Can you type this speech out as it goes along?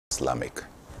Islamic.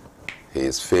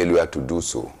 His failure to do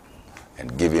so,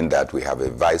 and given that we have a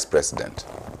vice president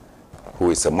who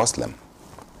is a Muslim,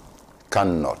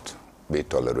 cannot be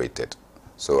tolerated.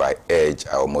 So I urge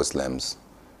our Muslims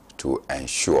to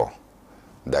ensure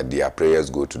that their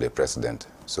prayers go to the president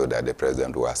so that the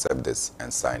president will accept this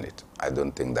and sign it. I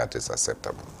don't think that is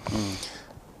acceptable.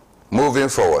 Moving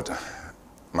forward,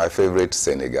 my favorite,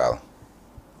 Senegal.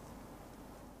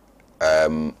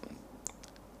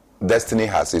 Destiny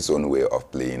has its own way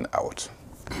of playing out.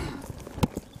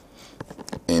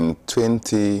 In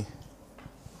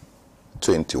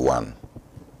 2021,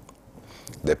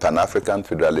 the Pan-African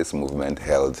Federalist Movement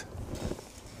held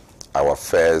our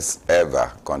first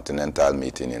ever continental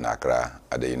meeting in Accra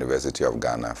at the University of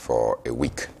Ghana for a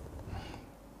week.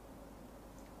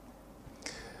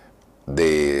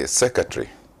 The secretary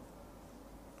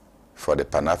for the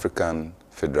Pan-African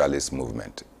Federalist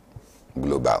Movement,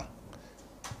 Global,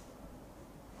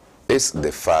 is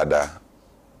the father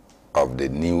of the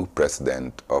new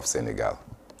president of Senegal.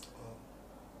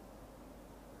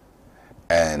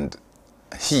 And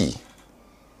he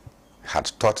had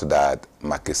thought that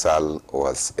Macky Sall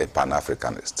was a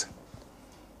Pan-Africanist.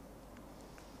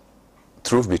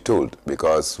 Truth be told,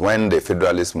 because when the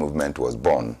Federalist Movement was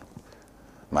born,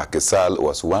 Macky Sall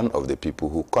was one of the people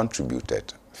who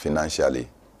contributed financially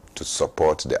to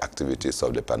support the activities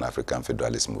of the Pan-African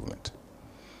Federalist Movement.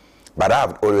 But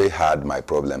I've always had my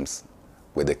problems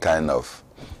with the kind of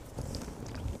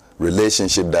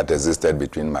relationship that existed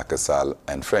between Macky Sall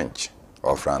and French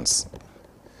or France.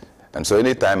 And so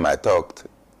anytime I talked,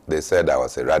 they said I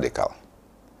was a radical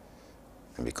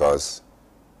because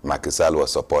Macky Sall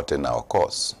was supporting our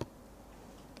cause.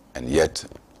 And yet,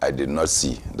 I did not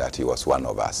see that he was one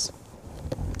of us.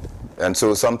 And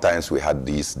so sometimes we had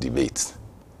these debates.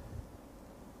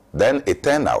 Then it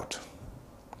turned out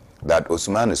that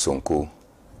Ousmane Sonko,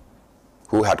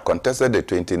 who had contested the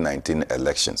 2019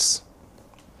 elections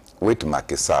with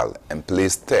Macky Sall and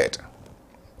placed third,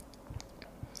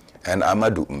 and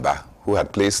Amadou Mba, who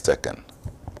had placed second.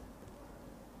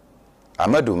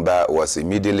 Amadou Mba was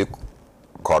immediately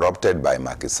corrupted by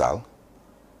Macky Sall,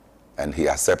 and he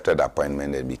accepted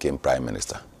appointment and became prime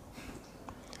minister.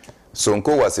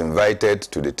 Sonko was invited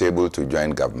to the table to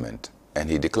join government, and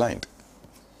he declined.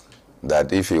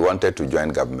 That if he wanted to join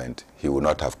government, he would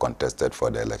not have contested for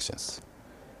the elections.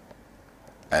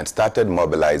 And started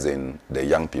mobilizing the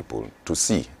young people to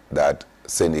see that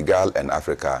Senegal and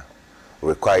Africa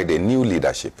required a new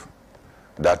leadership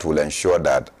that will ensure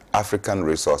that African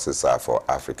resources are for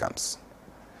Africans,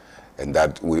 and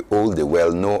that we owe the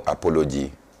world no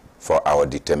apology for our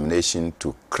determination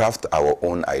to craft our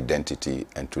own identity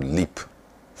and to leap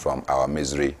from our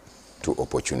misery to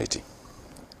opportunity.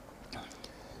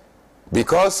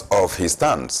 Because of his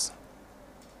stance,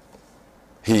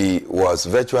 he was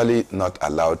virtually not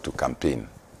allowed to campaign.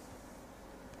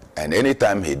 And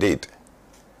anytime he did,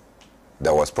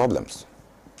 there was problems.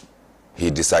 He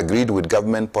disagreed with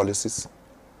government policies.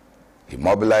 He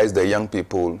mobilized the young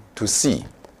people to see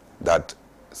that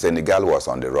Senegal was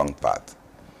on the wrong path.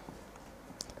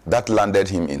 That landed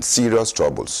him in serious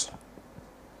troubles.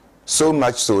 So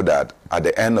much so that at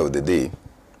the end of the day,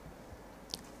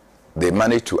 they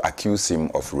managed to accuse him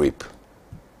of rape.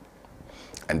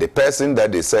 And the person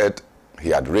that they said he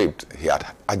had raped, he had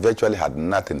virtually had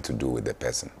nothing to do with the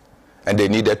person. And they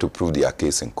needed to prove their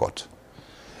case in court.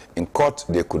 In court,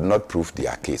 they could not prove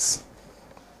their case.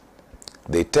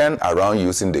 They turned around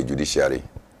using the judiciary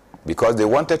because they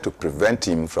wanted to prevent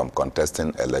him from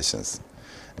contesting elections.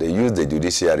 They used the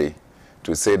judiciary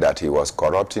to say that he was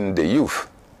corrupting the youth.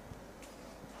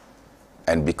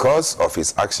 And because of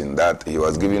his action, that he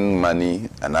was giving money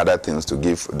and other things to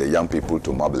give the young people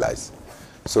to mobilize.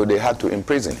 So they had to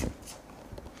imprison him.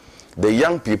 The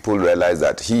young people realized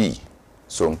that he,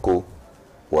 Sonko,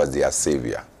 was their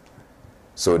savior.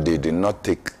 So they did not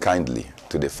take kindly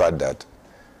to the fact that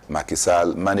Macky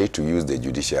Sall managed to use the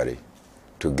judiciary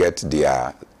to get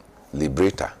their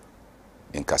liberator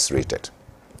incarcerated.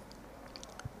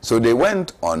 So they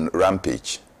went on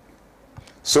rampage,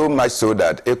 so much so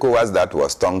that ECOWAS, that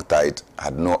was tongue-tied,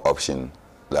 had no option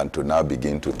than to now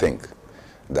begin to think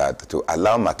that to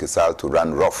allow Macky Sall to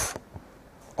run rough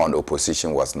on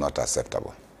opposition was not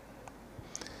acceptable.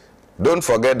 Don't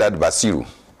forget that Basiru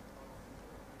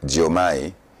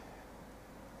Diomaye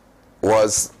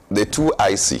was the two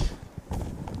IC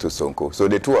to Sonko. So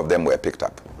the two of them were picked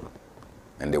up,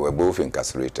 and they were both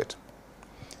incarcerated.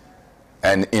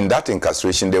 And in that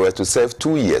incarceration, they were to serve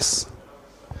 2 years.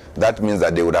 That means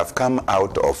that they would have come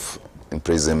out of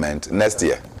imprisonment next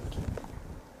year.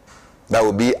 That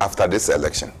will be after this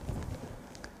election.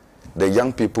 the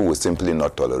young people would simply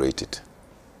not tolerate it.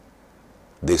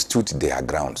 They stood their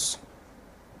grounds.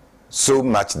 So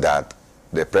much that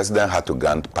the president had to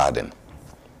grant pardon.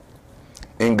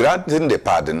 In granting the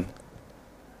pardon,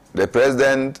 the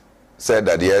president said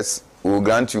that yes, we will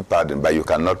grant you pardon, but you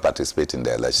cannot participate in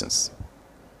the elections.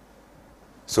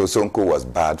 So Sonko was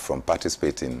barred from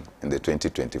participating in the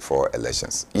 2024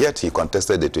 elections. Yet he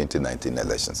contested the 2019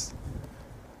 elections.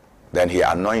 Then he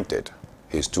anointed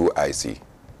his 2IC,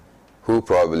 who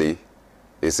probably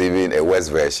is even a worse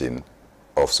version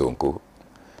of Sonko.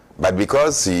 But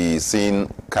because he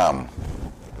seemed calm,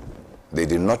 they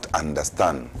did not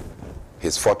understand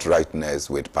his forthrightness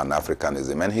with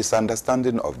Pan-Africanism and his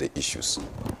understanding of the issues.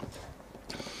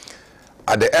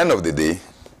 At the end of the day,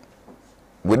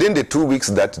 within the 2 weeks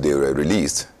that they were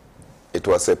released, it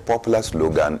was a popular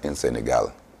slogan in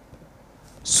Senegal.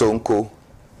 Sonko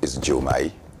is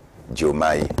Diomaye,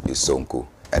 Diomaye is Sonko,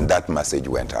 and that message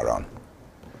went around.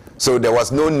 So there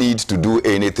was no need to do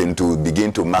anything to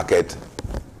begin to market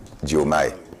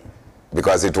Diomaye,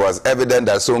 because it was evident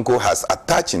that Sonko has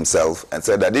attached himself and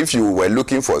said that if you were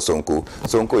looking for Sonko,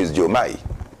 Sonko is Diomaye,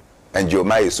 and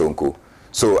Diomaye is Sonko.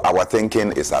 So our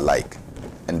thinking is alike.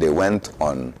 And they went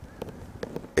on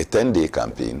a 10-day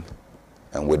campaign,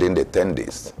 and within the 10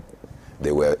 days,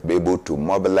 they were able to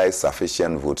mobilize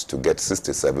sufficient votes to get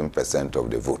 67% of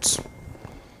the votes.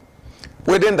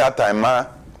 Within that time,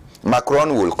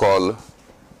 Macron will call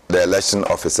the election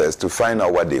officers to find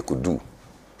out what they could do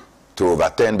to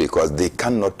overturn, because they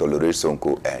cannot tolerate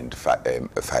Sonko and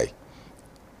Faye.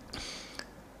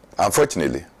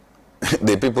 Unfortunately,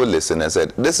 the people listened and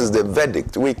said, this is the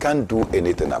verdict. We can't do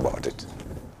anything about it.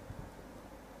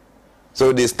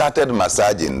 So they started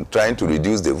massaging, trying to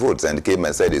reduce the votes, and came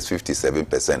and said it's 57%.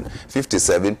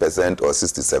 57% or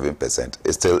 67%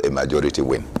 is still a majority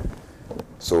win.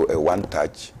 So a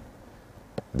one-touch,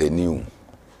 the new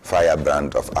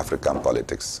firebrand of African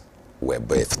politics were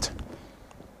birthed.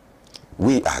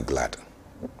 We are glad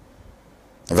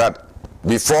that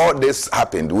before this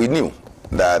happened, we knew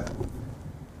that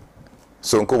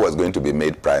Sonko was going to be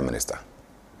made prime minister,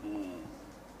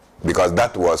 because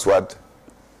that was what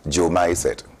Diomaye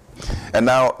said. And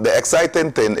now the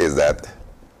exciting thing is that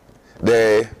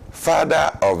the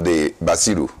father of the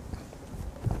Bassirou,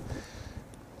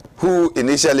 who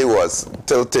initially was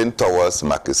tilting towards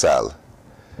Macky Sall,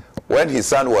 when his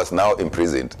son was now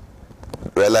imprisoned,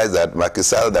 realized that Macky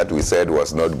Sall that we said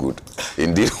was not good,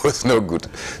 indeed was not good.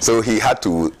 So he had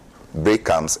to break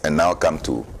camps and now come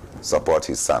to support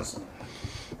his son.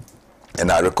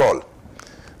 And I recall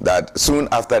that soon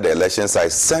after the elections, I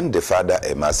sent the father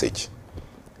a message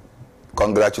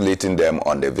congratulating them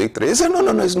on the victory. He said, no,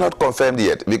 it's not confirmed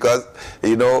yet, because,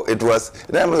 you know, it was,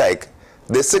 and I'm like,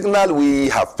 the signal we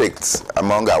have picked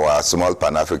among our small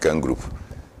Pan-African group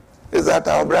is that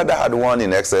our brother had won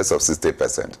in excess of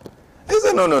 60%. He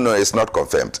said, no, it's not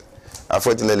confirmed.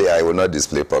 Unfortunately, I will not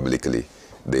display publicly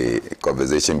the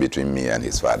conversation between me and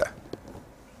his father.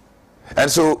 And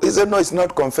so he said, no, it's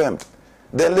not confirmed.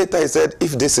 Then later he said,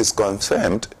 if this is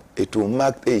confirmed, it will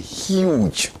mark a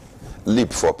huge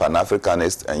leap for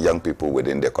Pan-Africanists and young people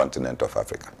within the continent of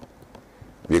Africa.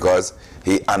 Because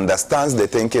he understands the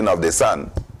thinking of the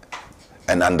son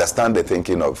and understands the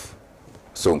thinking of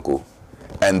Sonko.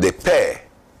 And the pair,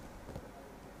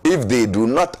 if they do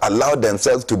not allow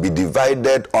themselves to be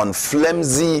divided on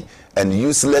flimsy and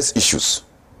useless issues,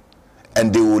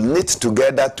 and they will knit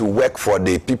together to work for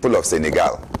the people of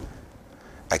Senegal,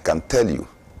 I can tell you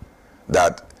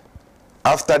that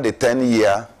after the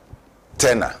 10-year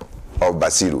tenure of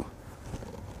Bassirou,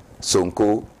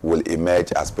 Sonko will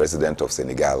emerge as president of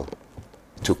Senegal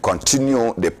to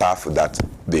continue the path that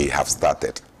they have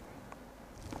started.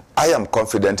 I am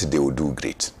confident they will do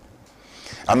great.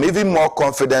 I'm even more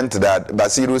confident that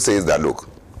Bassirou says that, look,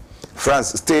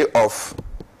 France, stay off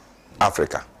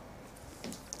Africa.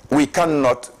 We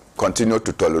cannot continue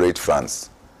to tolerate France,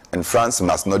 and France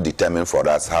must not determine for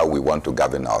us how we want to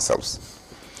govern ourselves.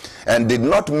 And did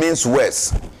not mince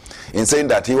words in saying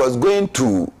that he was going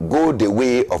to go the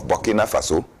way of Burkina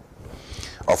Faso,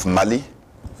 of Mali,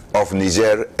 of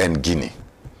Niger and Guinea,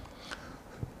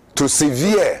 to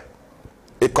severe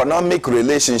economic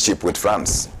relationship with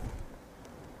France.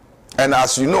 And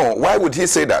as you know, why would he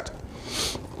say that?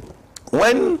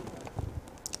 When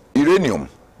uranium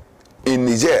in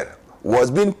Niger was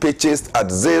being purchased at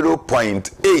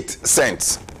 0.8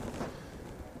 cents,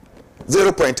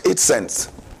 0.8 cents,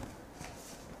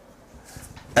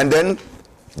 and then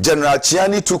General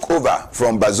Chiani took over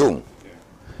from Bazoum,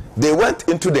 they went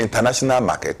into the international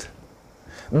market.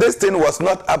 This thing was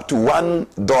not up to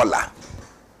 $1.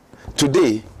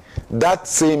 Today, that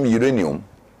same uranium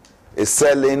is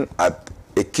selling at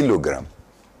a kilogram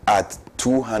at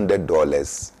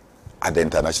 $200 at the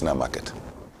international market.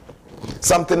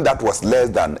 Something that was less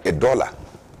than $1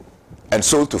 and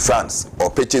sold to France or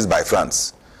purchased by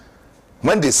France.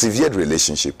 When they severed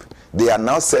relationship, they are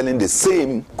now selling the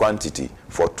same quantity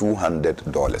for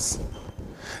 $200.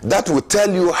 That will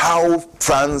tell you how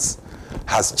France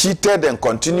has cheated and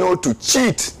continued to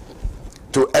cheat,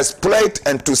 to exploit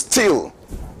and to steal,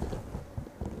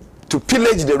 to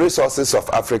pillage the resources of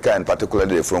Africa and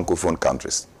particularly the Francophone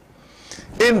countries.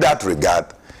 In that regard,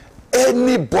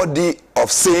 anybody of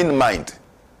sane mind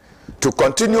to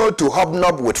continue to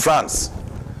hobnob with France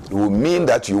will mean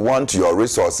that you want your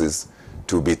resources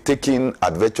to be taken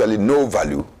at virtually no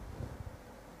value,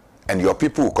 and your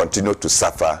people will continue to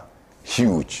suffer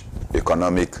huge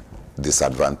economic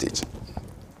disadvantage.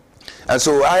 And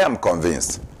so I am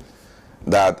convinced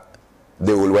that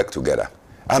they will work together.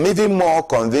 I'm even more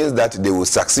convinced that they will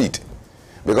succeed,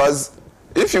 because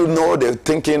if you know the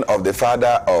thinking of the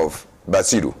father of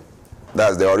Basiru,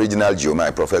 that's the original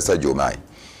Jomai, Professor Jomai,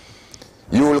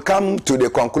 you will come to the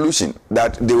conclusion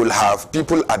that they will have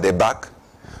people at the back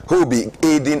who will be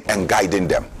aiding and guiding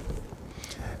them.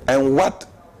 And what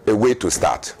a way to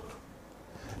start.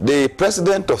 The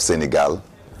president of Senegal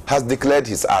has declared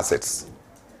his assets,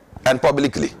 and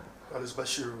publicly. That is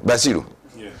Basiru. Basiru.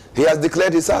 Yeah. He has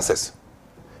declared his assets.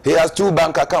 He has 2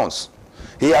 bank accounts.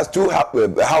 He has 2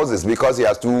 houses because he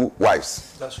has 2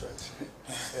 wives. That's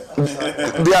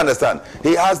right. Do you understand?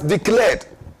 He has declared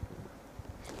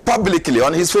publicly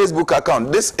on his Facebook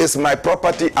account, this is my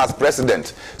property as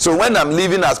president. So when I'm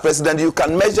leaving as president, you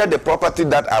can measure the property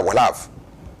that I will have.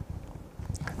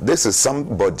 This is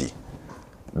somebody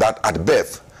that at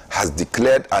birth has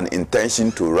declared an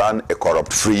intention to run a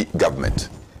corrupt-free government.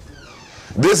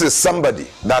 This is somebody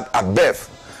that at birth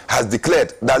has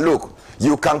declared that, look,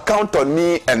 you can count on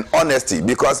me and honesty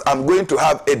because I'm going to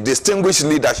have a distinguished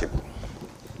leadership.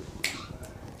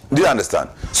 Do you understand?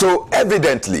 So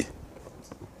evidently,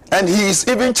 and he is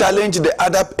even challenged the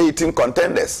other 18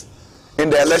 contenders in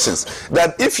the elections,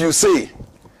 that if you say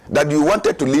that you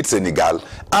wanted to lead Senegal,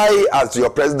 I, as your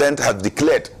president, have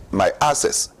declared my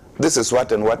assets. This is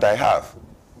what and what I have.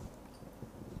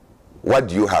 What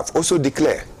do you have? Also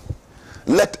declare.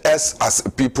 Let us as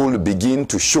people begin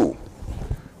to show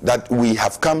that we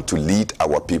have come to lead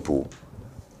our people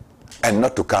and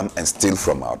not to come and steal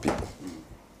from our people.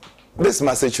 This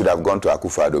message should have gone to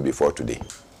Akufo-Addo before today.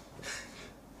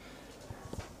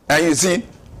 And you see,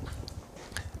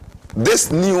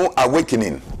 this new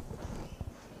awakening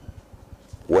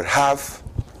will have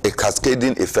a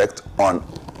cascading effect on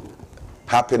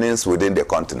happenings within the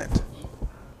continent.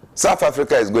 South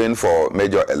Africa is going for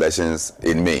major elections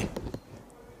in May.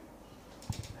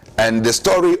 And the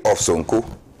story of Sonko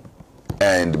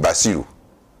and Basiru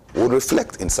will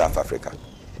reflect in South Africa.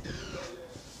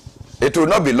 It will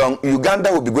not be long.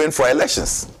 Uganda will be going for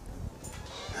elections.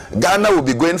 Ghana will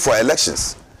be going for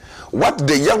elections. What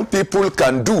the young people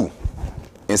can do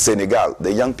in Senegal,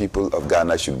 the young people of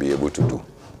Ghana should be able to do.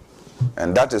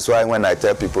 And that is why when I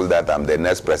tell people that I'm the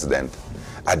next president,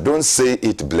 I don't say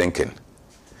it blinking.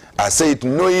 I say it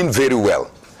knowing very well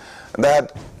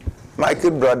that my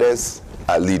kid brothers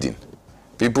are leading.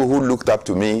 People who looked up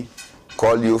to me,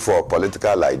 call you for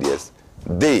political ideas,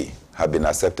 they have been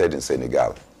accepted in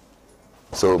Senegal.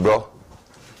 So, bro,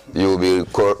 you will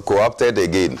be co-opted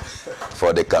again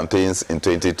for the campaigns in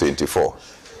 2024.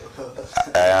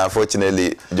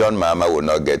 Unfortunately, John Mahama will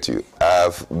not get you.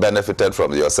 I've benefited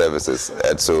from your services,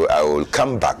 and so I will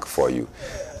come back for you.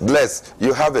 Bless,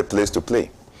 you have a place to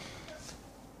play.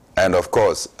 And of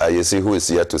course, you see who is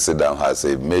here to sit down has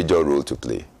a major role to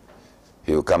play.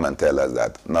 He will come and tell us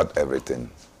that not everything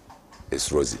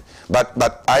is rosy.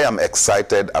 But I am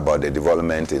excited about the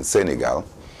development in Senegal,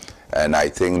 and I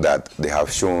think that they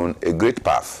have shown a great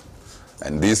path.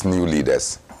 And these new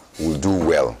leaders will do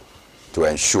well to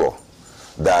ensure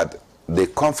that the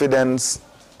confidence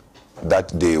that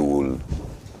they will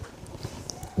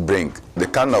bring, the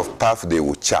kind of path they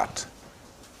will chart,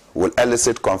 will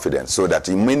elicit confidence so that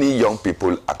many young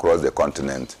people across the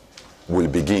continent will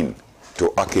begin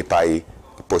to occupy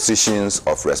positions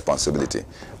of responsibility.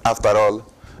 After all,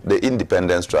 the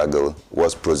independence struggle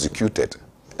was prosecuted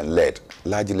and led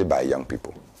largely by young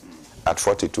people. At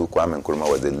 42, Kwame Nkrumah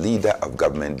was the leader of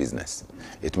government business.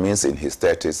 It means in his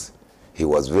 30s, he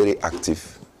was very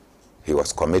active. He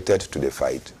was committed to the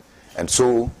fight. And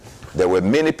so there were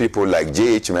many people like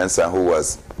J.H. Mensah, who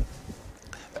was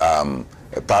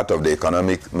a part of the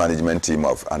economic management team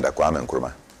of under Kwame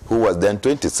Nkrumah, who was then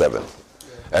 27.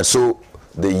 And so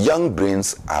the young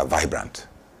brains are vibrant.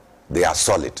 They are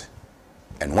solid.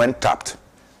 And when tapped,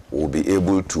 will be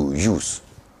able to use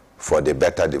for the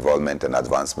better development and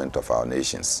advancement of our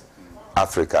nations.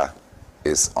 Africa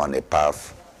is on a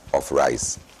path of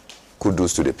rise.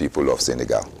 Kudos to the people of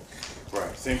Senegal. Right,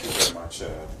 thank you very much,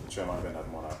 Chairman Bernard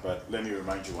Mona. But let me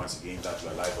remind you once again that we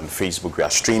are live on Facebook. We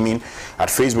are streaming at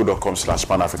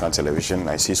facebook.com/Pan-African Television.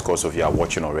 I see scores of you are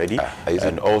watching already.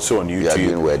 And also on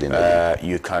YouTube,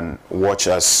 you can watch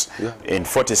us in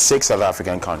 46 other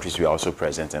African countries. We are also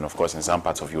present, and of course in some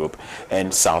parts of Europe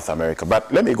and South America.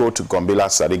 But let me go to Gombila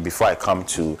Sadiq before I come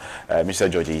to Mr.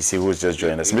 George Isi, who's just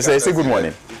joined us. Mr. Isi, good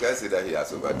morning. You guys see that he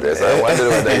has overdressed. I wonder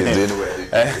whether he's doing well.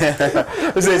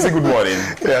 Mr. Isi, good morning.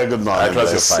 Yeah, good morning. I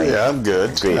trust you're fine. Yeah, I'm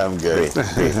good. Great. I'm good.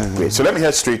 Great. So let me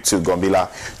head straight to Gombila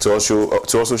to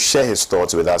also share his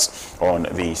thoughts with us on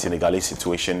the Senegalese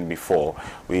situation before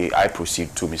I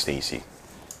proceed to Mr. Isi.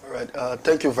 All right.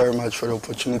 Thank you very much for the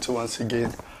opportunity once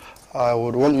again. I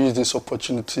would want to use this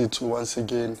opportunity to once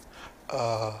again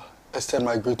extend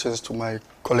my greetings to my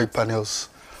colleague panels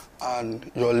and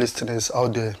your listeners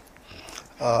out there.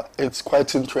 It's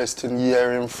quite interesting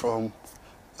hearing from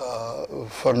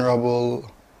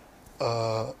vulnerable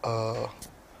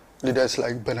leaders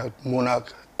like Bernard Mona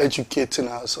educating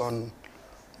us on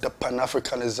the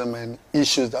Pan-Africanism and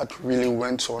issues that really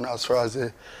went on as far as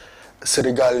the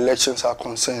Senegal elections are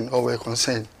concerned or were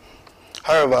concerned.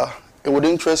 However, it would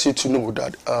interest you to know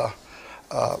that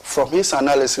from his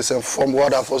analysis and from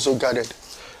what I've also gathered,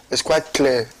 it's quite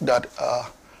clear that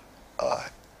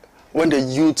when the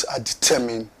youth are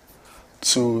determined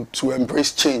to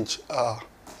embrace change,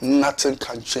 nothing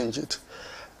can change it.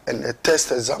 And the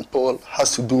test example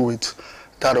has to do with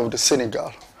that of the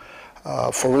Senegal.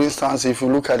 For instance, if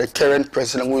you look at the current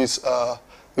president,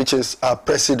 which is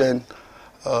President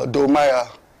Diomaye,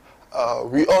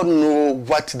 we all know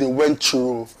what they went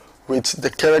through with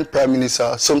the current Prime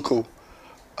Minister Sonko.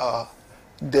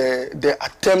 The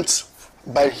attempt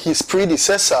by his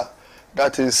predecessor,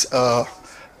 that is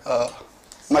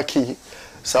Macky,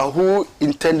 who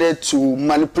intended to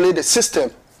manipulate the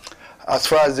system as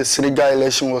far as the Senegal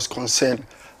election was concerned,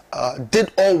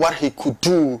 did all what he could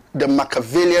do, the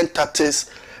Machiavellian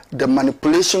tactics, the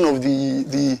manipulation of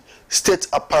the state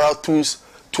apparatus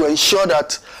to ensure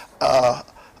that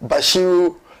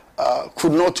Bashiru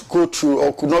could not go through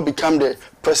or could not become the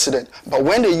president. But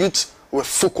when the youth were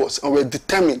focused and were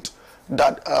determined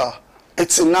that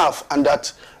it's enough and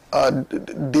that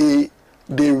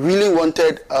they really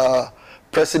wanted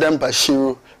President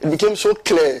Bashiru, it became so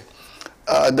clear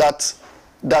that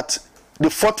they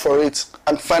fought for it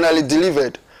and finally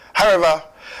delivered. However,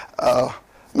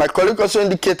 my colleague also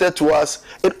indicated to us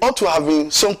it ought to have been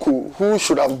Sonko who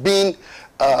should have been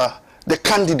the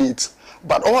candidate,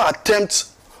 but all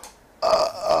attempts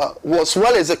was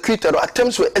well executed, or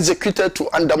attempts were executed to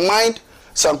undermine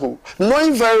Sonko,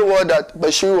 knowing very well that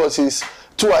Bashir was his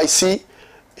 2IC.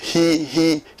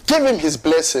 He gave him his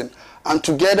blessing, and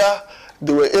together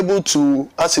they were able to,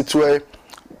 as it were,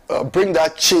 bring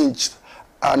that change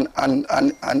and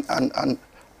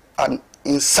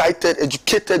incited,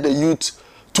 educated the youth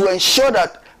to ensure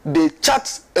that they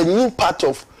chart a new path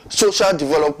of social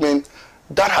development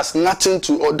that has nothing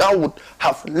to, or that would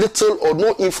have little or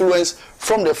no influence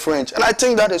from the French. And I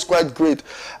think that is quite great.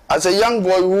 As a young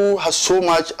boy who has so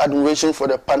much admiration for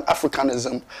the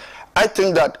Pan-Africanism, I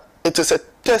think that it is a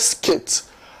test kit,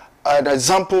 an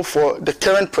example for the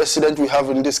current president we have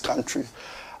in this country.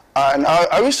 And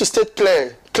I wish to state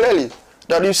clearly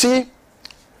that, you see,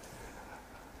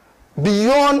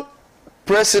 beyond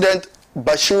President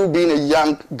Bashir being a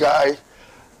young guy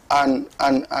and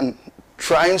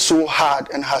trying so hard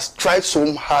and has tried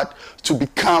so hard to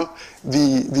become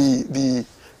the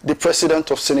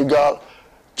president of Senegal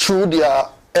through their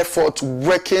efforts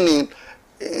working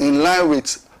in line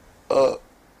with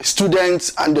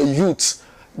students and the youth,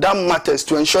 that matters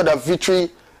to ensure that victory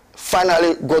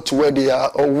finally got to where they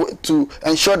are, or to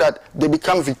ensure that they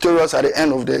become victorious at the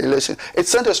end of the election. It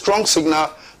sent a strong signal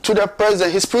to the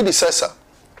president, his predecessor.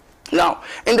 Now,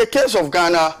 in the case of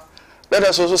Ghana, let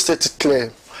us also state it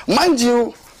clear. Mind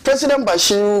you, President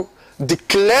Bashir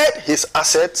declared his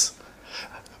assets.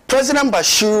 President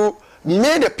Bashir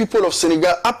made the people of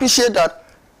Senegal appreciate that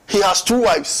he has 2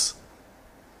 wives.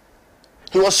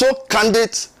 He was so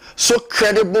candid, so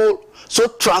credible, so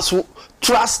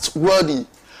trustworthy,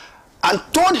 and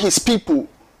told his people,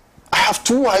 I have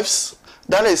 2 wives,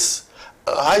 that is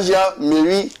Hajia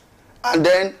Mary and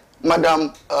then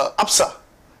Madam Absa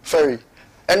Ferry.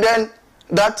 And then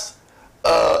that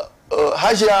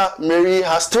Hajia Mary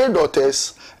has 3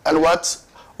 daughters and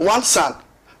 1 son,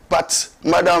 but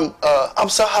Madam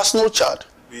Absa has no child.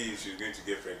 She's going to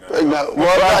get pregnant.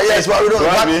 Well, yes, but we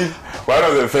don't. One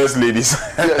of the first ladies.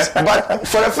 Yes, but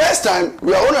for the first time,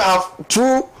 we are going to have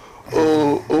two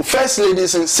first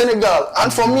ladies in Senegal.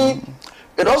 And for me,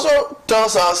 it also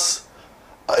tells us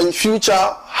in future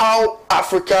how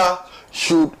Africa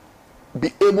should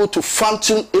be able to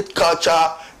function its culture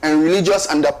and religious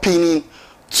underpinning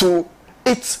to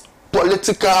its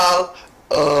political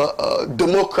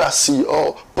democracy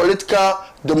or political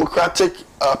democratic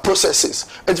processes.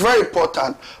 It's very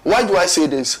important. Why do I say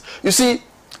this? You see,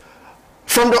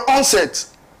 from the onset,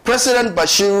 President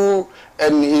Bashir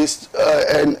and his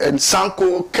and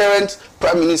Sanko, current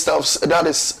Prime Minister of that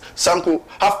is Sanko,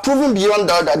 have proven beyond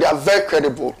doubt that they are very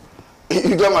credible.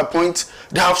 You get my point?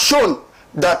 They have shown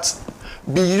that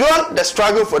beyond the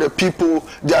struggle for the people,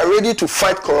 they are ready to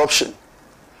fight corruption.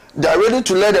 They are ready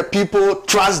to let the people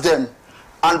trust them.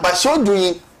 And by so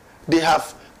doing, they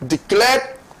have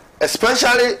declared,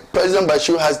 especially President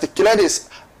Bashir has declared his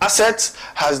assets,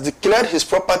 has declared his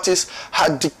properties,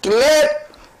 has declared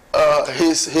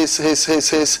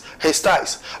his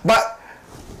ties. But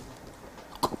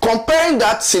comparing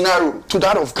that scenario to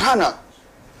that of Ghana,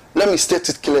 let me state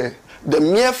it clear. The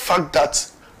mere fact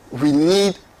that we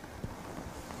need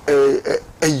a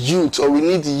youth, or we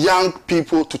need young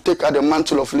people to take out the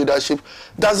mantle of leadership,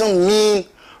 doesn't mean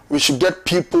we should get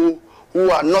people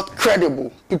who are not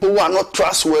credible, people who are not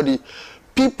trustworthy,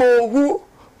 people who,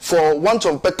 for want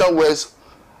of better words,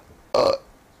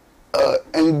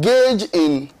 engage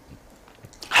in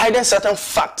hiding certain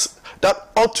facts that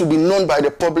ought to be known by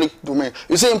the public domain.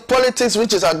 You see, in politics,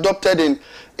 which is adopted in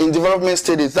development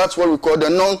studies, that's what we call the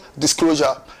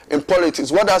non-disclosure in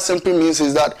politics. What that simply means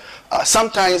is that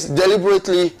sometimes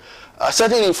deliberately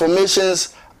certain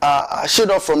informations are shut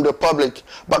off from the public.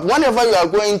 But whenever you are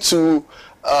going to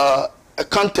a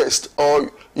contest,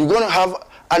 or you're going to have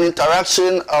an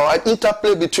interaction or an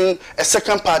interplay between a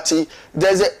second party,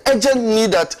 there's an urgent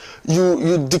need that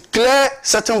you declare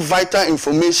certain vital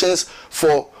informations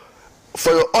for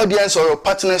your audience or your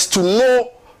partners to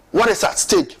know what is at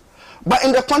stake. But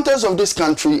in the context of this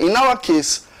country, in our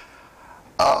case,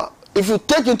 if you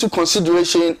take into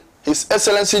consideration His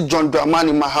Excellency John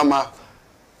Dramani Mahama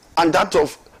and that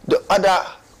of the other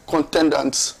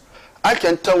contendants, I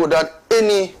can tell without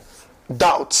any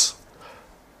doubt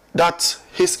that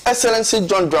His Excellency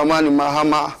John Dramani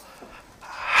Mahama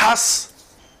has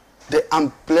the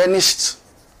unblemished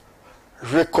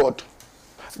record.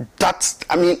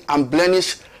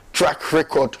 Unblemished track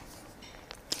record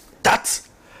that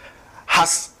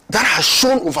has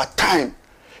shown over time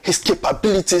his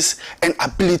capabilities and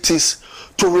abilities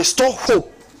to restore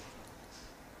hope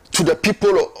to the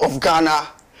people of Ghana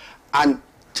and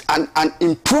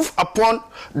improve upon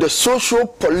the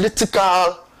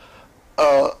socio-political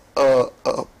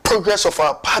progress of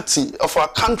our party, of our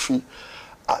country.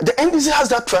 The NDC has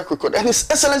that track record, and His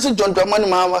Excellency John Dramani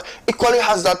Mahama equally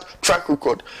has that track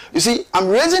record. You see, I'm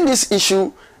raising this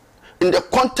issue in the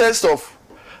context of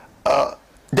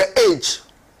the age.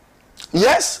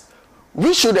 Yes,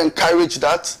 we should encourage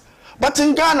that, but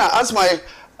in Ghana, as my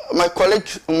colleague,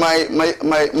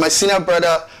 my senior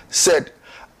brother said,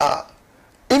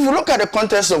 if you look at the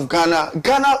context of Ghana,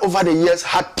 Ghana over the years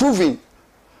had proven,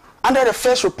 under the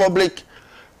First Republic,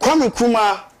 Kwame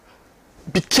Nkrumah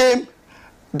became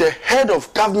the head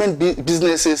of government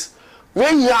businesses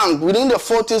very young, within the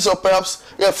 40s or perhaps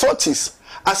 40s,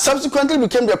 and subsequently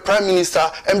became the prime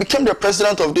minister and became the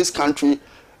president of this country.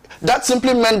 That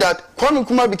simply meant that Kwame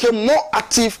Nkrumah became more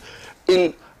active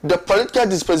in the political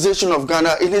dispensation of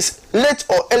Ghana in his late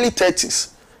or early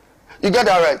 30s. You get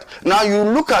that right. Now you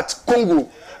look at Congo.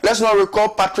 Let's not recall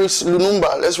Patrice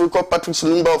Lumumba. Let's recall Patrice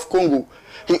Lumumba of Congo.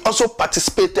 He also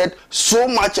participated so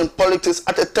much in politics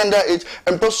at a tender age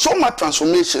and brought so much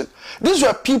transformation. These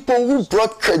were people who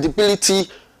brought credibility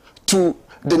to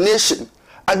the nation.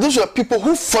 And these were people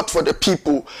who fought for the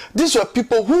people. These were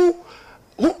people who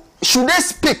should they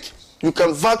speak, you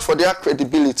can vouch for their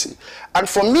credibility. And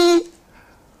for me,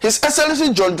 His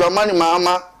Excellency John Dramani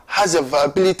Mahama has a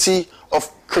viability of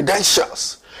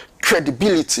credentials,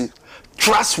 credibility,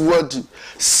 trustworthy.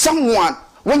 Someone,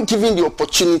 when given the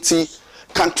opportunity,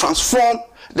 can transform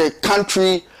the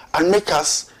country and make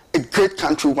us a great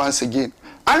country once again.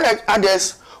 Unlike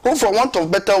others who, for want of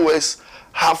better words,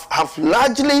 have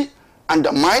largely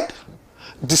undermined,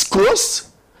 disclosed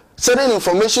certain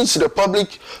information to the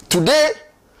public. Today,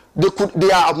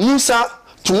 they are Musa,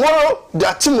 tomorrow they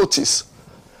are Timothy's.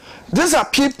 These are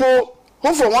people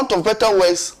who, for want of better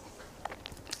words,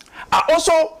 are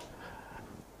also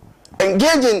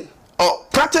engaging or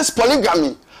practice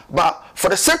polygamy, but for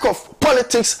the sake of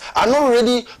politics are not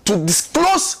ready to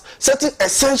disclose certain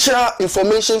essential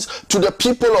information to the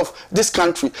people of this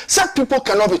country, such people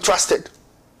cannot be trusted.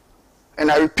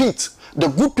 And I repeat, the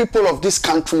good people of this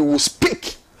country will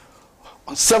speak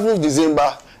on 7th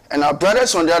December, and our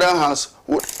brothers on the other hand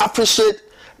would appreciate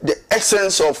the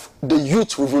essence of the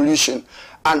youth revolution.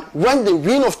 And when the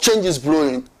wind of change is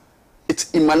blowing, it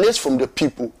emanates from the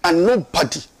people, and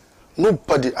nobody,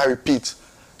 I repeat,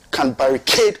 can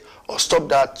barricade or stop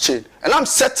that change. And I'm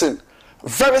certain,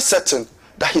 very certain,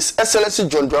 that His Excellency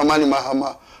John Dramani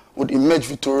Mahama would emerge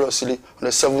victoriously on the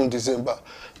 7th December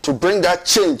to bring that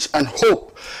change and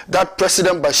hope that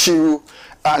President Bashiru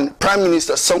and Prime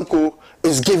Minister Sonko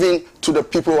is giving to the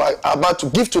people, are about to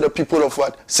give to the people of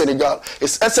what? Senegal.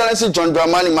 His Excellency John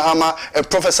Dramani Mahama and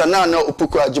Professor Nana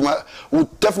Opoku-Agyeman would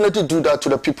definitely do that to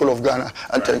the people of Ghana.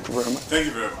 And thank you very much. Thank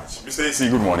you very much. Mr. AC,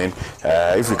 good morning.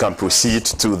 If we can proceed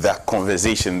to that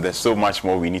conversation, there's so much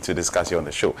more we need to discuss here on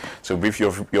the show. So brief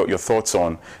your thoughts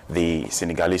on the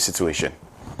Senegalese situation.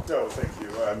 Oh, thank you.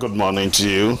 Good morning to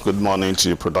you. Good morning to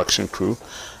your production crew.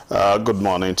 Good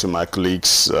morning to my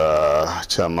colleagues,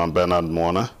 Chairman Bernard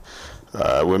Mona.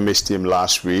 We missed him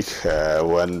last week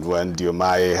when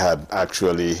Diomaye had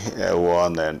actually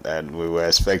won, and we were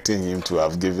expecting him to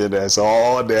have given us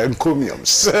all the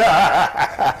encomiums.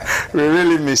 We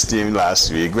really missed him last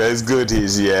week, but it's good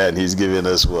he's here and he's giving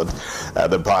us what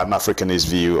the Pan-Africanist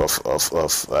view of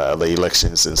the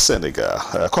elections in Senegal.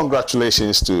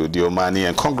 Congratulations to Diomaye,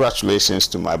 and congratulations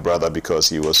to my brother, because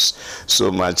he was so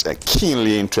much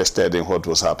keenly interested in what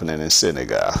was happening in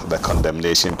Senegal, the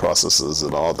condemnation processes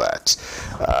and all that.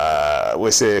 We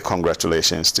say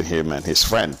congratulations to him and his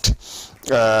friend.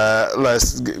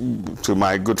 To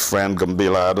my good friend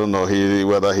Gambila. I don't know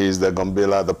whether he's the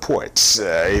Gambila the poet.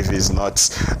 If he's not,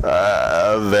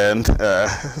 then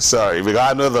sorry, because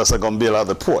I know there's a Gambila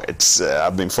the poet.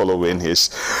 I've been following his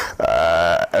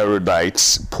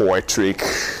erudite poetic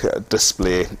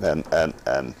display and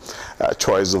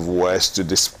choice of words to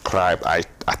describe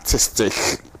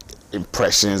artistic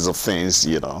impressions of things,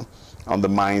 you know, on the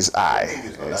mind's eye.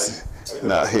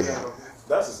 No,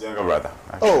 that's his younger brother.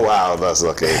 Actually. Oh wow, that's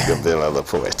okay. Gambila the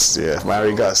poet. Yeah, my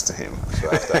regards to him.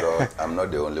 So after all, I'm not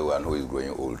the only one who is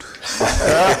growing old. Just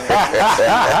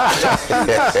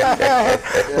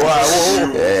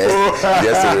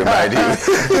to remind you.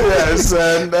 Yes,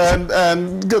 and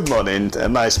good morning.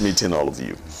 Nice meeting all of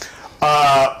you.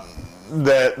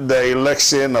 The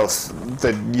election of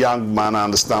the young man, I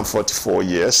understand 44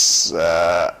 years,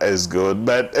 is good,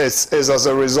 but it's as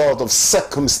a result of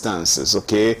circumstances,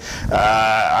 okay?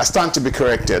 I stand to be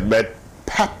corrected, but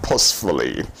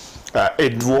purposefully,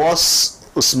 it was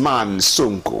Usman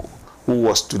Sonko who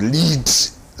was to lead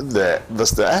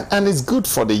and it's good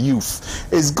for the youth.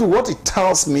 It's good. What it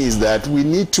tells me is that we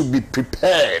need to be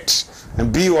prepared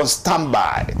and be on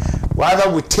standby. Whether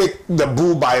we take the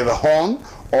bull by the horn,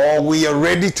 or we are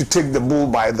ready to take the bull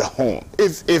by the horn.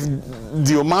 If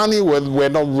Diomaye were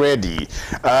not ready,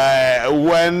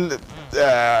 when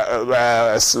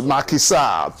Macky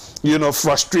Sall, you know,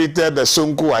 frustrated the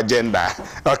Sonko agenda,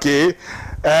 okay,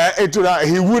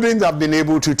 he wouldn't have been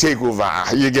able to take over.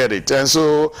 You get it? And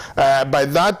so by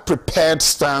that prepared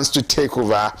stance to take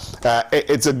over,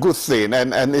 it's a good thing,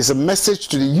 and it's a message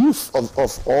to the youth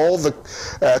of all the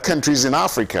countries in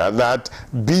Africa that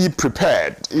be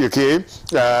prepared. Okay,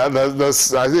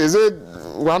 is it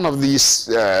one of these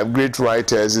great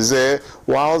writers is there?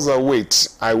 Whilst I wait,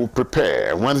 I will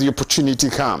prepare. When the opportunity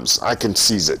comes, I can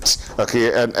seize it.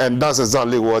 Okay, and that's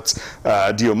exactly what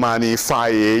Diomaye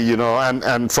Faye, you know,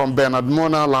 and from Bernard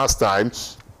Mona last time,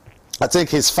 I think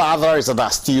his father is an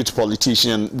astute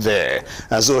politician there,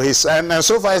 and so and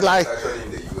so far it's like, actually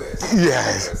in the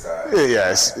US.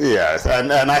 yes,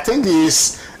 and I think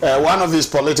he's one of his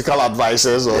political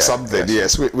advisors or something.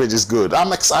 Yes, which is good. I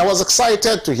was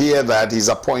excited to hear that he's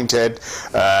appointed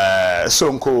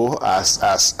Sonko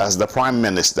as the Prime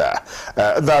Minister.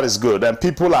 That is good, and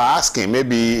people are asking.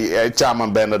 Maybe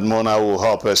Chairman Bernard Mona will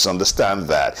help us understand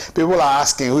that. People are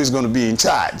asking who is going to be in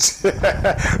charge.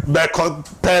 But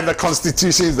per the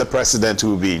Constitution, is the president who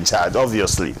will be in charge,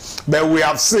 obviously. But we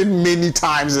have seen many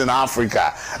times in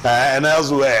Africa and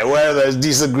elsewhere where there's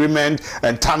disagreement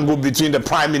and tango between the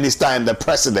Prime Minister and the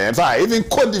President. In fact, even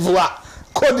Cote d'Ivoire,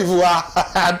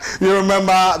 you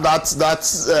remember that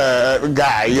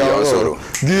guy, Guillaume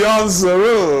Soro,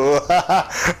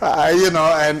 you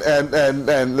know, and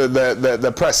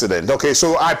the President. Okay,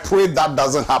 so I pray that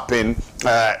doesn't happen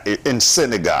in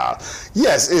Senegal.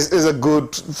 Yes, it's a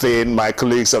good thing. My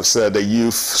colleagues have said the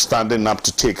youth standing up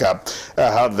to take up,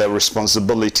 have the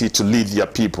responsibility to lead their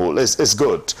people. It's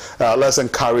good. Let's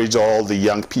encourage all the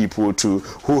young people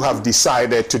who have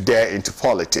decided to dare into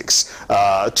politics,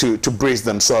 to brace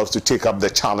themselves to take up the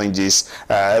challenges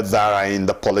that are in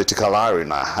the political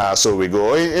arena. So we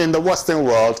go. In the Western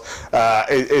world,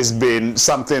 it's been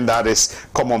something that is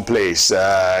commonplace.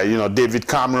 You know, David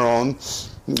Cameron,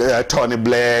 Tony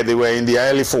Blair, they were in the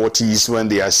early 40s when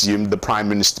they assumed the prime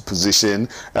minister position.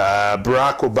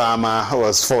 Barack Obama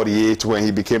was 48 when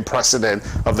he became president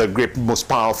of the great, most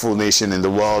powerful nation in the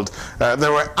world.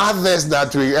 There were others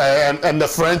that and the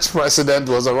French president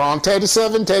was around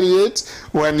 37, 38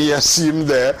 when he assumed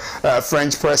the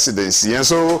French presidency. And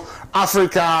so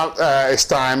Africa, it's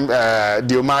time.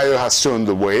 Diomaye has shown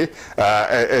the way.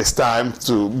 It's time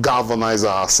to galvanize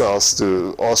ourselves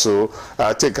to also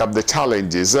take up the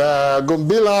challenges.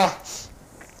 Gumbila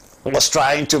was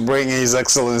trying to bring His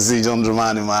Excellency John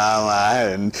Dramani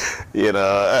Mahama, and you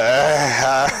know,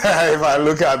 if I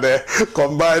look at the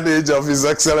combined age of His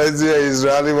Excellency, he's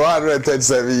running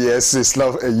 137 years. It's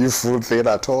not a youthful thing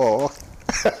at all.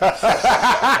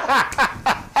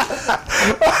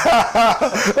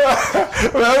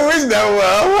 Well, wish them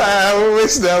well.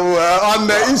 Wish them well on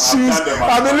the issues.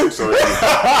 I'm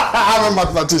a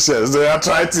mathematician, so I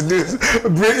try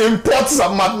to import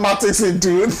some mathematics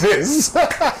into this.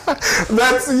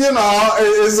 That's, you know,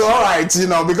 it's all right, you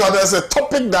know, because there's a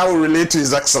topic that will relate to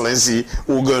His Excellency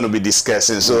we're going to be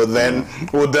discussing. So then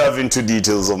we'll delve into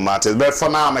details of matters. But for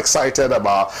now, I'm excited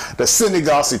about the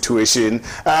Senegal situation.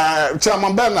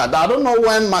 Chairman Bernard, I don't know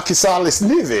when Macky Sall is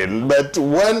leaving, but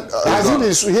when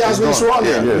he has been sworn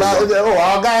in.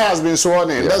 Our guy has been sworn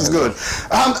in. That's good.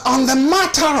 And on the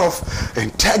matter of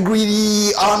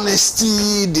integrity,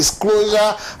 honesty,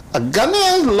 disclosure, a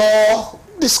Ghanaian law,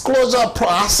 disclosure,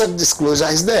 asset disclosure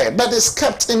is there, but it's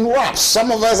kept in wraps.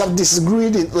 Some of us have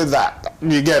disagreed with that.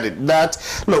 You get it? That,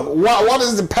 look, what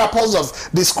is the purpose of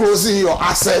disclosing your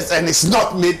assets and it's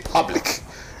not made public?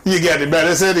 You get it? But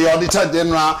they say the Auditor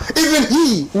General, even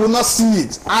he will not see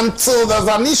it until there's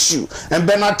an issue. And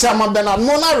Chairman Bernard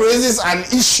Mona raises an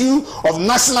issue of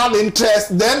national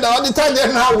interest, then the Auditor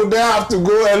General would then have to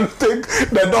go and take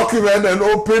the document and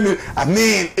open it. I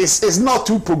mean, it's not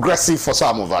too progressive for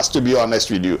some of us, to be honest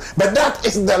with you. But that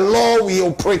is the law we are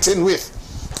operating with.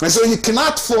 And so you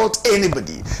cannot fault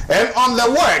anybody. And on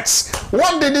the words,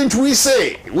 what didn't we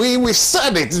say? We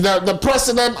said it. The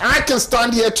president, I can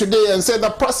stand here today and say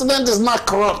the president is not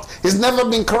corrupt. He's never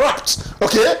been corrupt.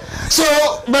 Okay? So,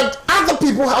 but other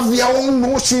people have their own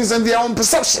notions and their own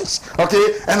perceptions.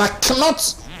 Okay? And I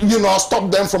cannot, you know,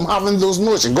 stop them from having those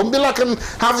notions. Gumbila can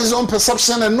have his own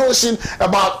perception and notion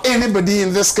about anybody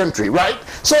in this country, right?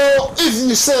 So if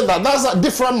you say that, that's a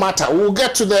different matter. We'll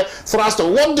get to the thrust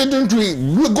of what didn't we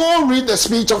go read the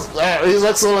speech of His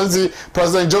Excellency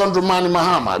President John Dramani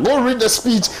Mahama. Go read the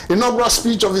speech, inaugural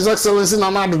speech of His Excellency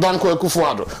Nana Addo Dankwa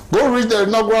Akufo-Addo. Go read the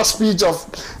inaugural speech of,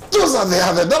 those are the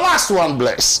other, the last one,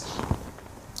 bless.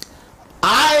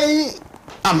 I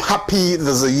am happy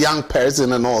there's a young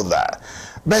person and all that.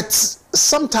 But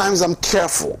sometimes I'm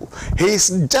careful. He's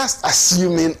just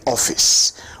assuming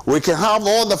office. We can have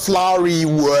all the flowery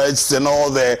words and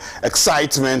all the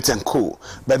excitement and cool,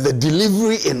 but the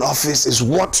delivery in office is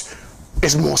what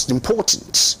is most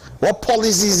important. What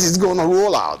policies is going to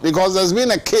roll out? Because there's been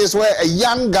a case where a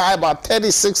young guy, about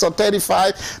 36 or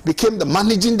 35, became the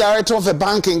managing director of a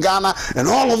bank in Ghana, and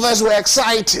all of us were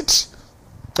excited.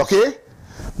 Okay?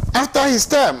 After his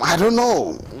term, I don't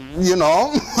know. You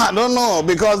know, I don't know,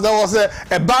 because there was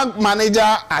a bank manager,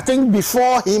 I think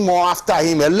before him or after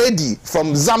him, a lady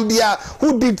from Zambia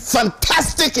who did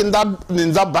fantastic in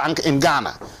that bank in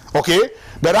Ghana. Okay?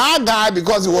 But our guy,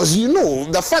 because it was, you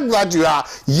know, the fact that you are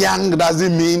young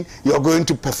doesn't mean you're going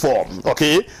to perform.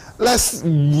 Okay? Let's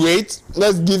wait.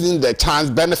 Let's give him the chance,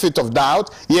 benefit of doubt.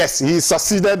 Yes, he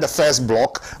succeeded the first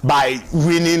block by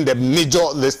winning the major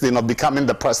listing of becoming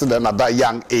the president at that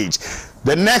young age.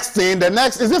 The next thing,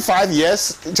 is it 5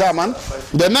 years, Chairman?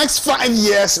 The next 5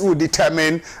 years will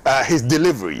determine his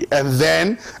delivery. And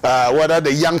then whether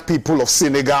the young people of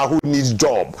Senegal who need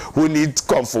job, who need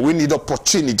comfort, who need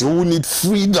opportunity, who need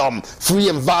freedom, free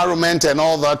environment and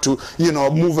all that to, you know,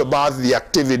 move about the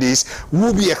activities,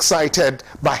 will be excited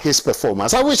by his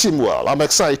performance. I wish him well. I'm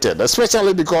excited,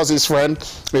 especially because his friend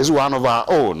is one of our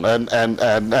own,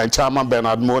 and Chairman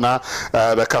Bernard Mona,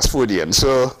 the custodian.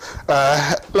 So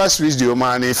let's wish Diomaye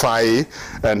Faye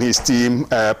and his team,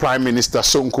 Prime Minister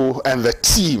Sonko and the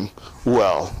team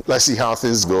well, let's see how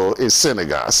things go, is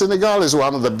Senegal. Senegal is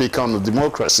one of the beacon of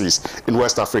democracies in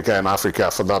West Africa and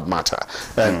Africa for that matter.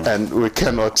 And we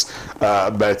cannot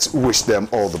but wish them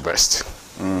all the best.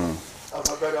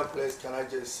 My brother, please, can I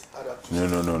just add up to No.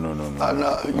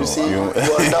 you see,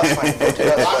 that's fine. Okay,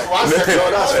 that's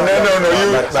fine.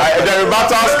 The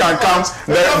rebuttals can come.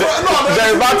 The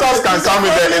rebuttals can come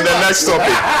in the next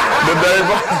topic.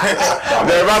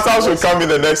 The rebuttals will come in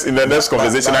the next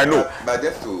conversation. I know. But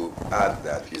just to add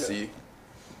that, you see,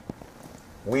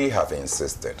 we have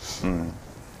insisted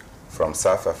from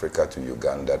South Africa to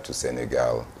Uganda to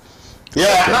Senegal.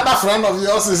 Yeah, another friend of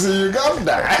yours is in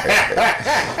Uganda.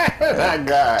 That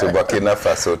guy. To Burkina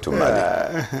Faso, to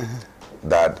Mali.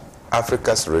 That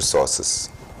Africa's resources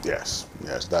yes,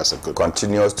 that's a good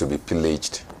continues to be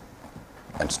pillaged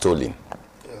and stolen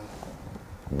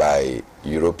by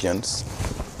Europeans,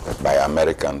 by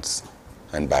Americans,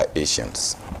 and by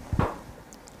Asians.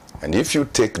 And if you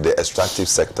take the extractive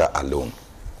sector alone,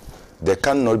 there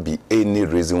cannot be any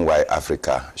reason why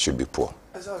Africa should be poor.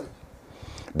 Exactly.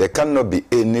 There cannot be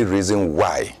any reason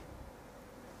why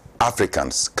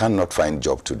Africans cannot find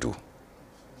job to do.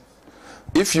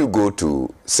 If you go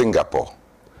to Singapore,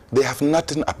 they have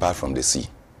nothing apart from the sea.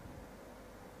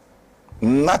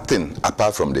 Nothing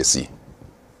apart from the sea.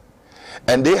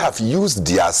 And they have used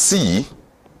their sea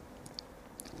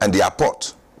and their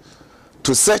port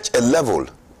to such a level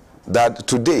that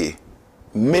today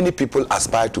many people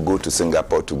aspire to go to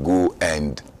Singapore to go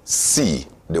and see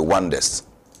the wonders.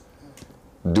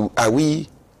 Are we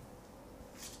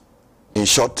in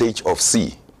shortage of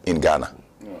sea in Ghana?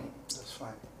 No, that's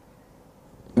fine.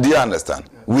 Do you understand?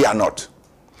 Yeah. We are not.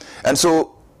 And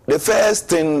so the first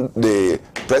thing the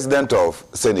president of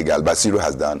Senegal, Bassirou,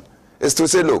 has done is to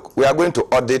say, look, we are going to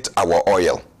audit our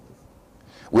oil.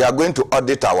 We are going to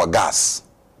audit our gas.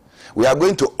 We are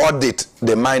going to audit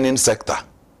the mining sector.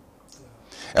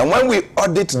 And when we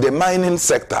audit the mining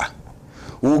sector,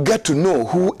 we'll get to know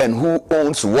who and who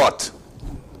owns what,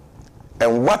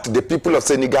 and what the people of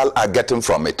Senegal are getting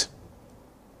from it.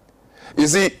 You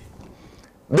see,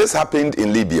 this happened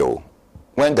in Libya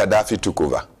when Gaddafi took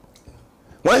over.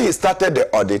 When he started the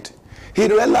audit, he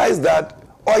realized that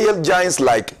oil giants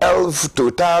like Elf,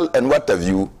 Total, and what have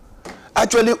you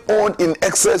actually own in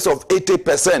excess of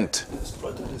 80%.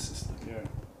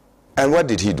 And what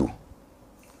did he do?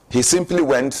 He simply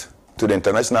went to the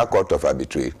International Court of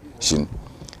Arbitration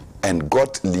and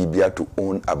got Libya to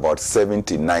own about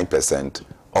 79%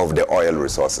 of the oil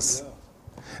resources.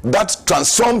 That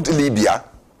transformed Libya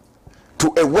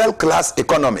to a world-class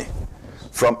economy,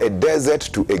 from a desert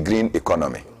to a green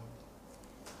economy.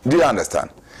 Do you understand?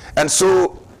 And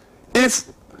so, if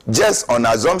just on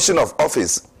assumption of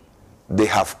office, they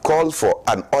have called for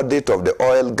an audit of the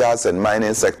oil, gas, and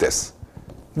mining sectors,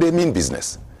 they mean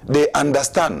business. They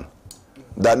understand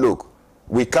that, look,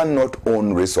 we cannot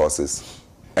own resources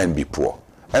and be poor.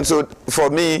 And so, for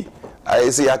me,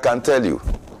 I can tell you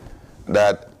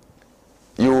that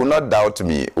you will not doubt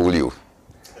me, will you?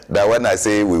 That when I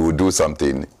say we will do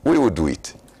something, we will do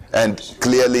it. And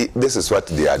clearly, this is what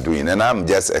they are doing, and I'm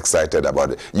just excited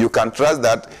about it. You can trust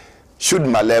that should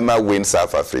Malema win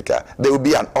South Africa, there will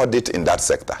be an audit in that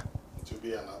sector. It will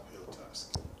be an uphill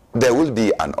task. There will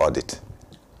be an audit.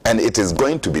 And it is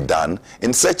going to be done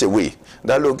in such a way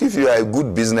that, look, if you are a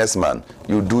good businessman,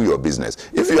 you do your business.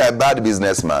 If you are a bad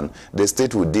businessman, the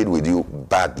state will deal with you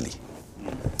badly.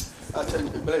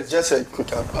 But just a quick,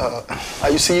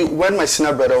 you see, when my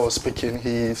senior brother was speaking,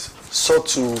 he sought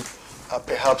to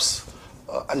perhaps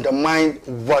undermine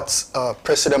what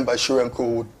President Bashir and Co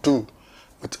would do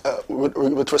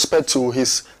with respect to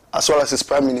his, as well as his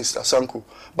Prime Minister, Sanko.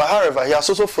 But however, he has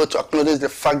also failed to acknowledge the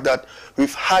fact that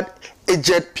we've had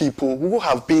aged people who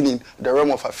have been in the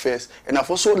realm of affairs and have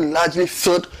also largely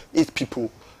failed its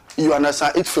people. You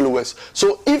understand, its followers.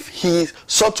 So if he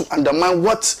sought to undermine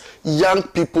what young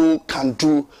people can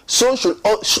do, so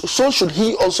should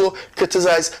he also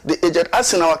criticize the aged,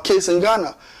 as in our case in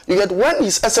Ghana. You get, when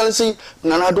His Excellency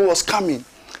Nana Addo was coming,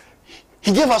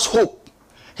 he gave us hope.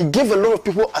 He gave a lot of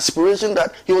people aspiration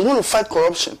that he was going to fight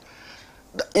corruption.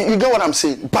 You get what I'm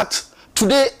saying? But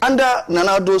today, under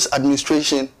Nana Addo's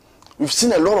administration, we've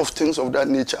seen a lot of things of that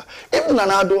nature. If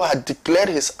Nana Addo had declared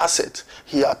his asset,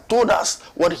 he had told us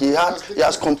what he had. He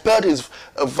has compared his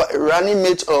running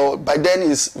mate, or by then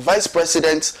his vice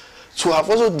president, to have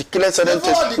also declared certain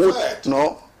things.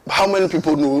 No. How many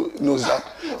people knows that?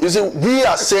 You see, we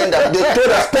are saying that they told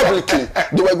us publicly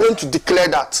they were going to declare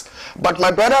that. But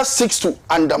my brother seeks to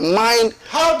undermine.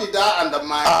 How did that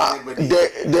undermine anybody?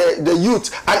 The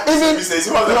youth, and even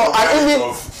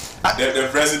The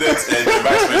president and the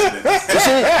vice president.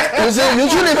 You see, you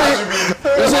shouldn't be.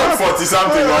 You see,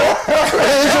 40-something, right?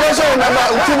 You should also remember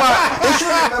Nkrumah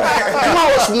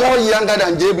was more younger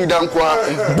than JB Dankwa,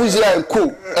 Buzia and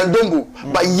Ko and Dombo,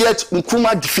 but yet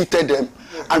Nkrumah defeated them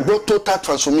and brought total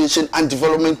transformation and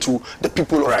development to the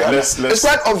people of Ghana. It's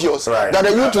quite obvious that the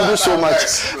youth will do so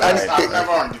much. I've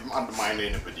never undermined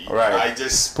anybody. Right. I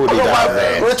just put it out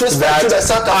there. With respect to the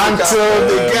South Africa, until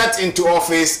they get into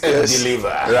office and deliver.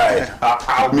 Right.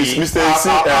 I'll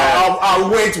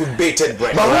wait with bated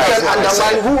breath. But who can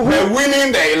undermine? They're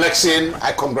winning the election.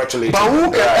 I congratulate but you.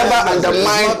 Who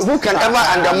can ever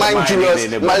undermine Julius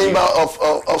Malema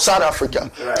of South Africa?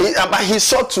 Right. But he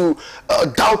sought to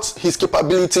doubt his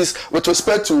capabilities with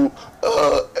respect to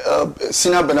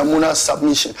Sina Benamuna's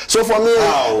submission. So for me,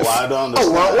 I don't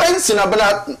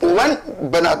understand. When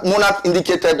Bernard Monarch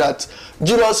indicated that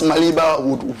Julius Malema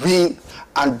would win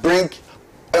and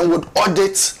would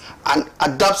audit and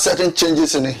adapt certain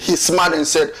changes in his mind and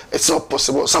said it's not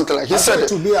possible, something like he said it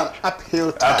to be an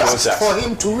uphill task for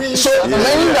him to win. So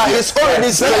meaning that he's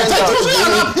already spent an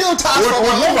uphill task.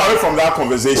 We'll move away from that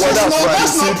conversation.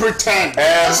 Let's not pretend.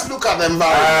 Let's look at the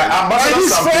environment.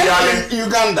 He's from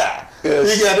Uganda.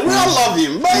 Yes. We all love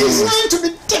him, but it's going to be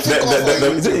difficult.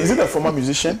 Is it a former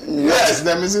musician? Yes,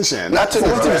 the musician. What's his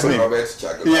name?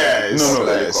 Yes. No.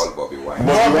 Bobby Wine.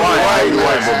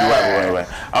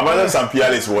 Ambassador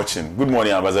Sampiale is watching. Good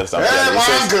morning, Ambassador Sampiale. My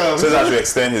uncle. Says that to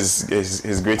extend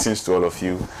his greetings to all of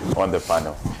you on the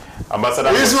panel. Ambassador.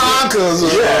 He's my uncle.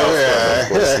 Yeah, of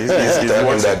course. He's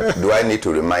watching. That, do I need to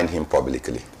remind him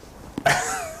publicly?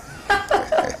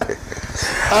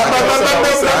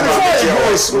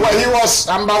 He was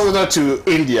ambassador to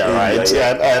India, right?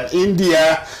 Yeah. And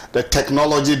India, the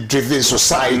technology-driven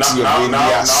society of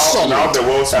India, now the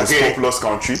world's most populous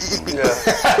country.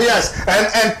 Yes,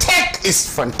 and tech is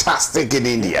fantastic in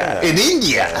India. In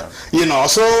India, you know.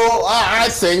 So I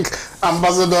think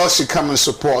ambassador should come and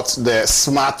support the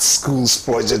smart schools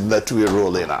project that we're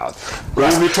rolling out.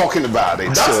 We'll be talking about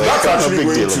it. That's actually a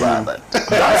big deal about it.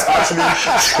 That's actually.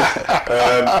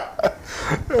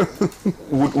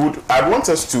 I want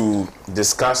us to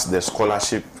discuss the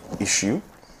scholarship issue,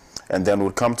 and then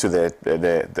we'll come to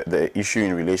the issue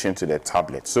in relation to the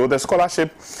tablet. So the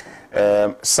scholarship,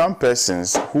 some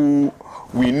persons who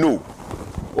we know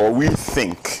or we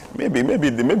think, maybe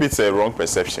it's a wrong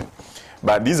perception,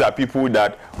 but these are people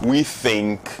that we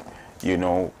think, you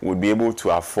know, would be able to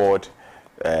afford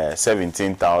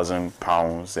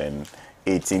 £17,000 and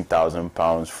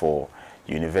 £18,000 for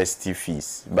university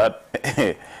fees. But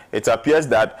it appears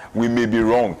that we may be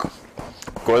wrong,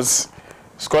 because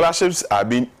scholarships are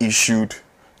being issued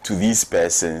to these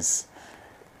persons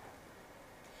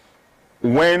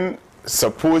when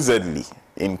supposedly,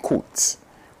 in quotes,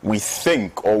 we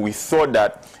think or we thought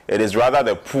that it is rather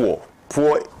the poor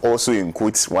also in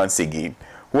quotes once again,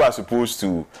 who are supposed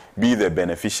to be the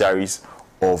beneficiaries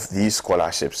of these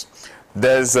scholarships.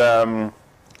 There's an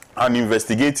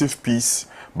investigative piece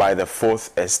by the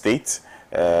Fourth Estate.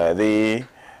 They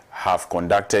have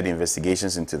conducted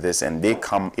investigations into this, and they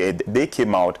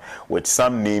came out with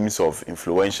some names of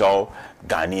influential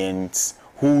Ghanaians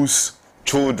whose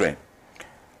children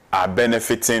are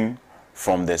benefiting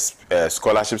from the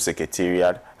scholarship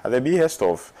secretariat at the behest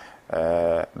of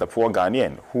the poor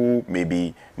Ghanaian, who may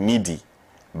be needy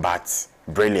but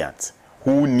brilliant,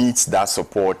 who needs that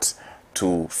support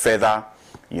to further,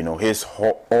 you know, his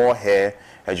or her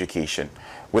education.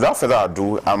 Without further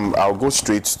ado, I'll go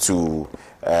straight to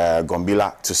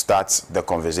Gombila to start the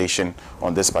conversation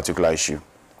on this particular issue.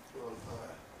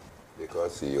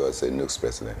 Because he was a NUX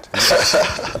president.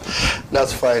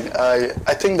 That's fine.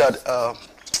 I think that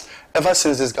ever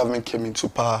since this government came into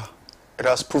power, it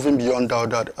has proven beyond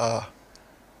doubt that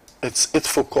its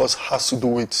focus has to do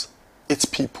with its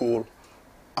people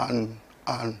and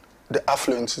the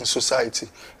affluence in society,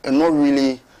 and not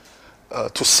really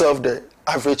to serve the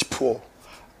average poor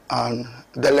and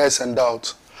the less endowed.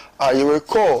 You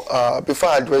recall, before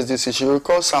I address this issue, you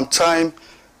recall sometime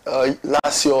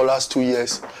last year or last 2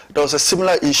 years, there was a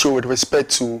similar issue with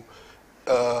respect to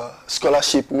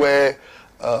scholarship where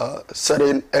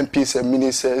certain MPs and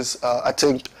ministers, I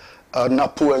think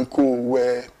Napu and Co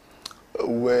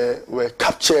were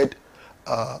captured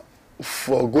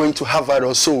for going to Harvard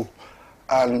or so,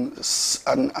 and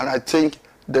I think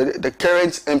the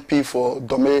current MP for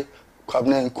Dome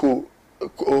Kwabena and Co,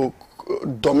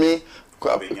 Dome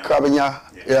Kwabena,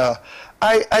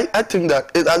 I think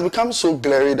that it has become so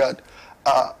glaring that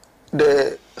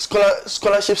the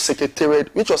scholarship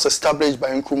secretariat, which was established by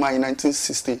Nkrumah in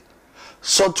 1960,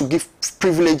 sought to give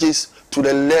privileges to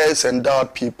the less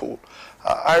endowed people.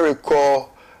 I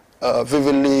recall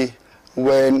vividly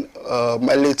when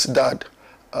my late dad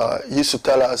used to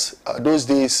tell us those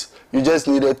days you just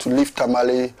needed to leave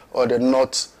Tamale or the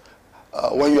North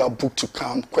when you are booked to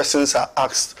come. Questions are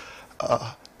asked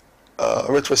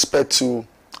with respect to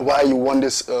why you won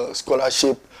this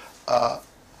scholarship.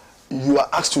 You are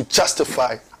asked to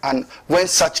justify, and when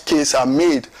such cases are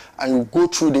made and you go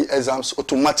through the exams,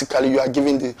 automatically you are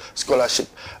given the scholarship.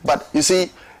 But you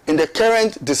see, in the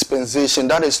current dispensation,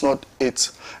 that is not it.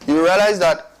 You realize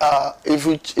that if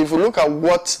you look at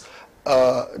what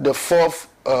the fourth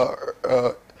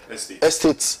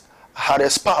estates had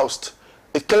espoused,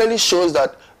 it clearly shows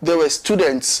that there were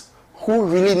students who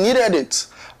really needed it,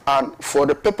 and for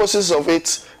the purposes of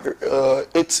its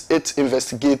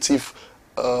investigative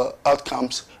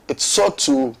outcomes, it sought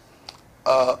to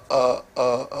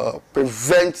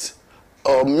prevent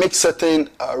or make certain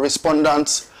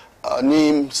respondents'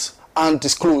 names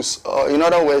undisclosed. In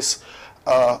other words,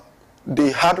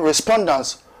 they had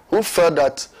respondents who felt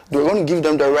that they were going to give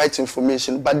them the right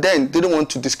information, but then didn't want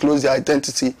to disclose their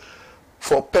identity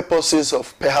for purposes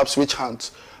of perhaps witch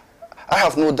hunts. I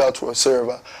have no doubt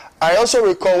whatsoever. I also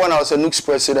recall when I was a NUCS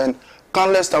president,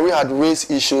 countless times we had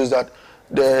raised issues that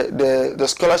the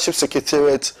scholarship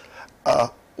secretariat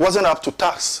wasn't up to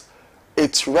task.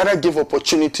 It rather gave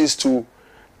opportunities to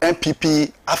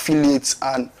MPP affiliates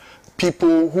and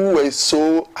people who were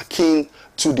so akin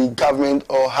to the government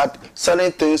or had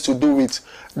certain things to do with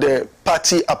the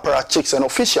party apparatchiks and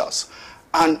officials.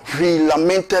 And we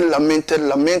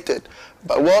lamented.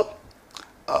 But well,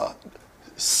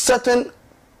 certain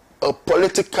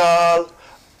political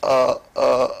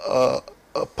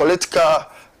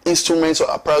instruments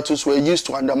or apparatus were used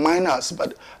to undermine us.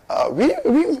 But we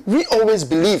always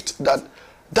believed that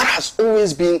that has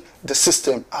always been the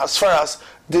system as far as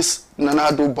this Nana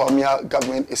Addo Bawumia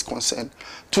government is concerned.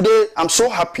 Today, I'm so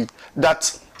happy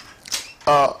that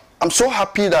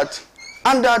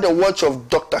under the watch of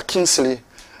Dr. Kingsley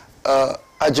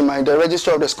Ajimai, the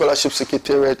Registrar of the Scholarship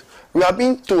Secretariat, we are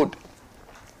being told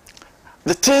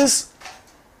the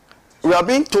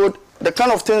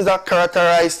kind of things that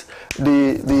characterized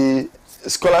the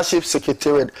Scholarship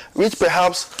Secretariat, which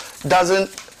perhaps doesn't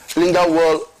linger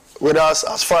well with us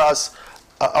as far as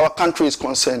our country is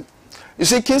concerned. You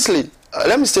see, Kingsley,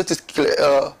 let me state it clear,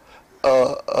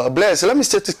 Blaise, let me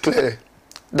state it clearly,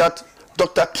 that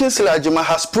Dr. Kingsley Ajimai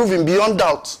has proven beyond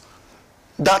doubt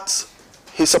that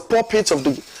he's a puppet of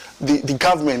the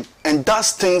government and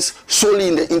does things solely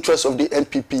in the interest of the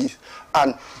NPP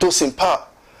and those in power.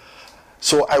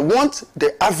 So I want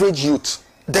the average youth,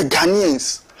 the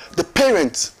Ghanaians, the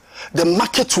parents, the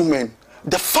market women,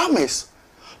 the farmers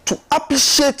to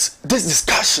appreciate this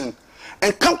discussion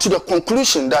and come to the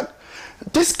conclusion that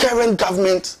this current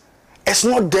government is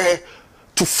not there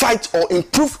to fight or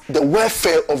improve the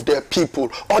welfare of their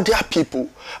people or their people,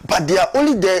 but they are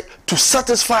only there to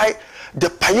satisfy the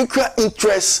parochial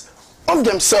interests of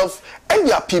themselves and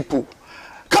their people.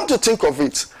 Come to think of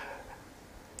it,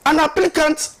 an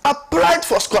applicant applied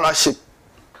for scholarship.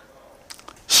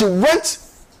 She went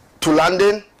to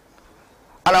London,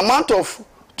 an amount of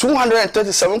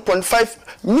 237.5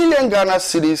 million Ghana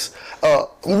cedis,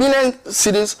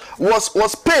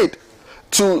 was paid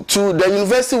to the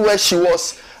university where she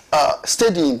was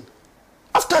studying.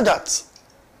 After that,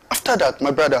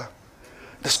 my brother,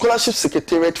 the Scholarship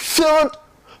Secretariat failed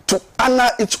to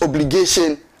honor its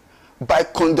obligation by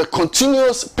the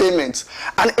continuous payments,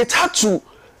 and it had to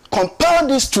compel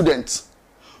these students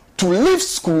to leave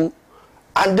school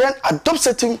and then adopt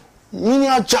certain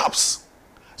menial jobs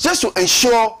just to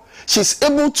ensure she's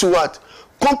able to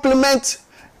complement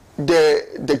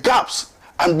the gaps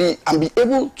and be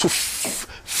able to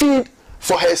feed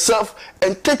for herself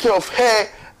and take care of her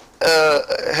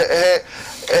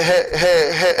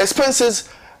expenses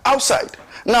outside.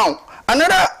 Now,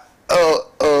 another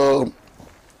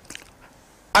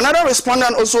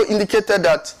respondent also indicated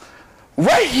that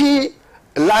where he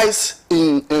lies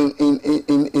in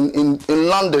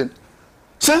London,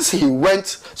 since he went,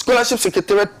 Scholarship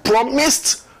Secretariat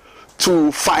promised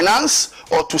to finance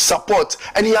or to support,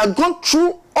 and he had gone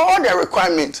through all the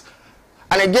requirements.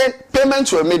 And again,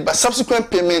 payments were made, but subsequent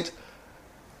payment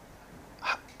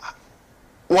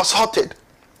was halted.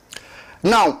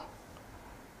 Now,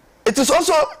 it is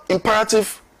also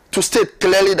imperative to state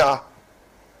clearly that,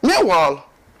 meanwhile,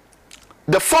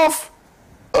 the fourth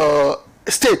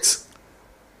state,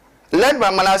 led by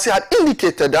Manasseh, had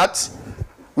indicated that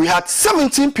we had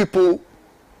 17 people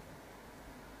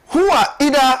who are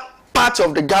either part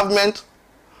of the government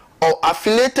or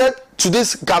affiliated to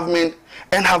this government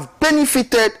and have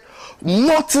benefited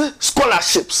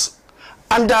multi-scholarships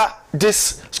under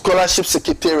this scholarship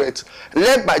secretariat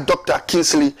led by Dr.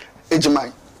 Kingsley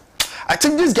Ejimai. I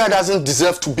think this guy doesn't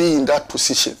deserve to be in that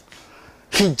position.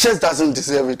 He just doesn't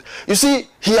deserve it. You see,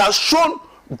 he has shown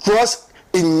gross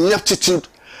ineptitude,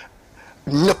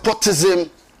 nepotism,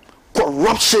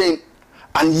 corruption,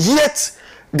 and yet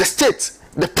the state,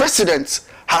 the president,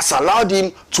 has allowed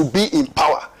him to be in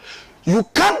power. You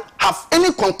can't have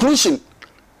any conclusion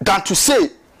than to say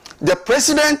the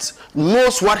president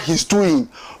knows what he's doing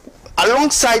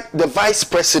alongside the vice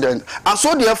president, and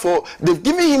so therefore they've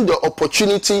given him the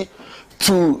opportunity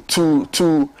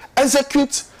to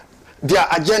execute their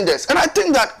agendas. And I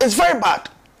think that it's very bad.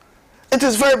 It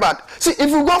is very bad. See, if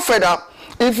you go further,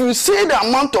 if you see the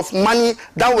amount of money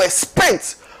that were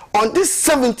spent on these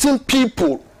 17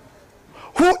 people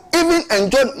who even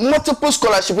enjoyed multiple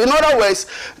scholarships. In other words,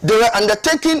 they were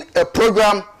undertaking a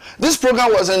program. This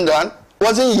program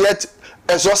wasn't yet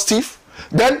exhaustive.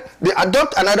 Then they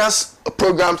adopt another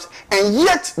programs, and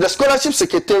yet the scholarship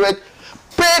secretariat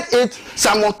paid it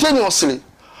simultaneously.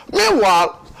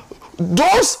 Meanwhile,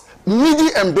 those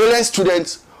needy and brilliant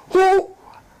students who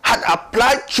had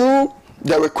applied through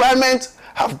the requirement,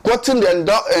 have gotten the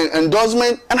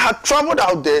endorsement, and had traveled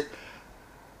out there,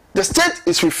 the state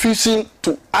is refusing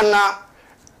to honor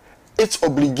its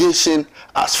obligation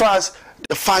as far as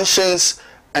the functions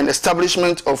and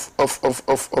establishment of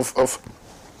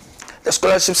the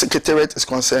scholarship secretariat is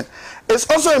concerned. It's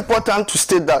also important to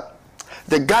state that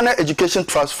the Ghana Education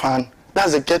Trust Fund,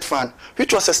 that's the GET Fund,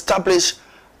 which was established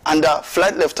under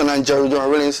Flight Lieutenant Jerry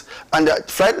John Rawlings, and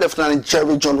Flight Lieutenant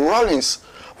Jerry John Rawlings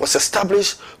was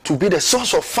established to be the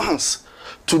source of funds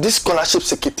to this scholarship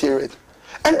secretariat.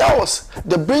 And that was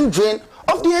the brain drain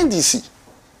of the NDC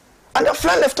and the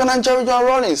Flight Lieutenant Jerry John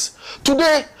Rawlings.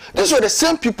 Today, these were the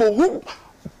same people who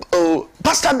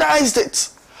bastardized it,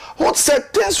 who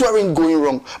said things weren't going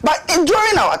wrong. But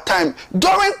during our time,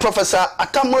 during Professor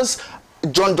Atamo's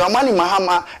John Dramani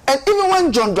Mahama, and even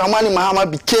when John Dramani Mahama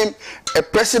became a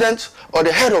president or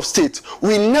the head of state,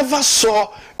 we never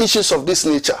saw issues of this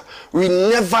nature. We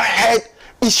never had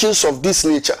issues of this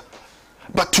nature.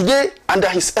 But today, under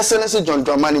His Excellency John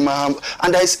Dramani Mahama,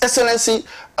 under His Excellency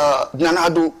Nana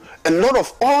Addo,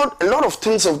 a lot of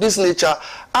things of this nature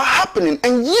are happening,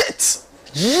 and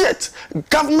yet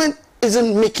government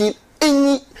isn't making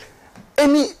any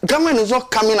government is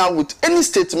not coming out with any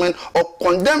statement or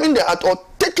condemning the act or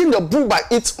taking the bull by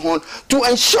its horn to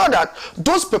ensure that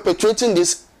those perpetrating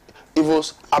these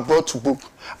evils are brought to book.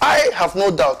 I have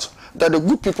no doubt that the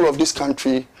good people of this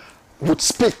country would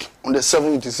speak on the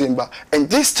 7th of December, and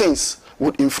these things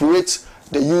would influence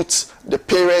the youths, the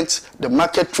parents, the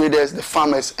market traders, the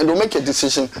farmers, and they'll make a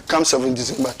decision come 7th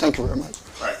December. Thank you very much.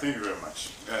 All right, thank you very much.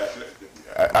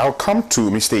 I'll come to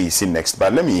Mr. Isi next,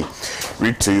 but let me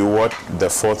read to you what the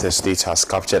Fourth Estate has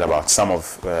captured about some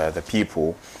of the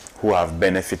people who have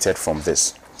benefited from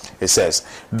this. It says,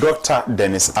 Dr.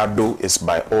 Dennis Addo is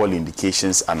by all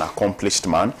indications an accomplished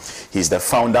man. He's the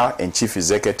founder and chief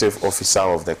executive officer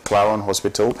of the Claron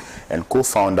Hospital and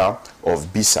co-founder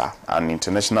of BISA, an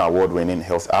international award-winning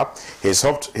health app. His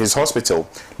hospital,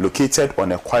 located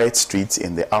on a quiet street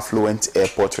in the affluent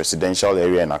airport residential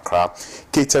area in Accra,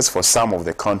 caters for some of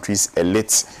the country's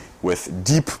elites with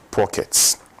deep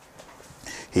pockets.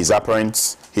 He's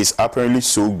apparently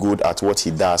so good at what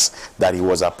he does that he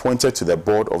was appointed to the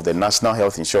board of the National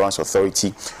Health Insurance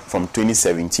Authority from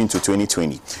 2017 to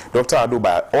 2020. Dr. Addo,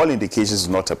 by all indications, is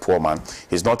not a poor man.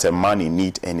 He's not a man in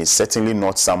need, and is certainly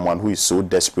not someone who is so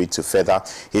desperate to further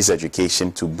his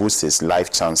education to boost his life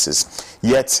chances.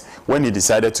 Yet, when he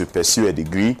decided to pursue a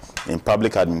degree in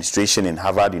public administration in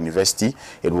Harvard University,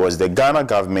 it was the Ghana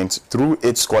government, through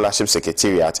its scholarship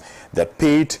secretariat, that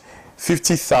paid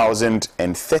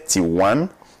 $50,031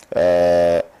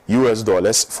 US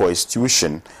dollars for his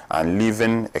tuition and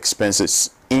living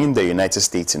expenses in the United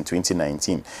States in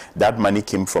 2019. That money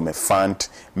came from a fund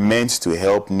meant to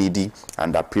help needy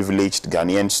and underprivileged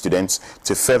Ghanaian students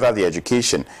to further their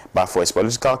education. But for his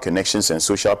political connections and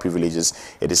social privileges,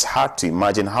 it is hard to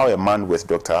imagine how a man with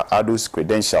Dr. Addo's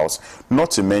credentials,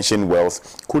 not to mention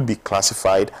wealth, could be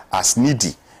classified as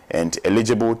needy and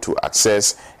eligible to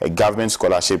access a government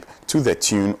scholarship to the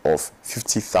tune of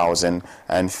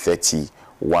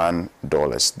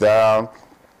 $50,031. There are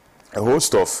a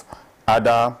host of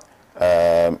other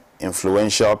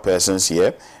influential persons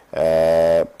here.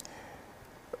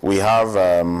 We have,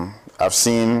 I've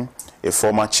seen a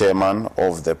former chairman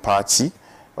of the party,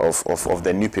 of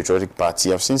the New Patriotic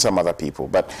Party. I've seen some other people,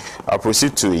 but I'll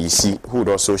proceed to Isi, who would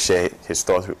also share his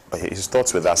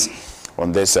thoughts with us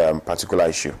on this particular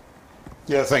issue.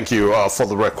 Yeah, thank you. For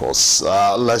the records,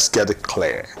 let's get it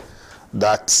clear.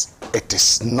 that it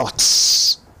is not,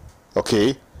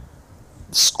 okay,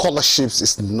 scholarships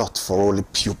is not for only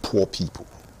poor people.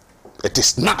 It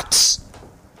is not.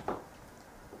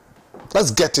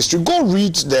 Let's get this. You go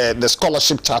read the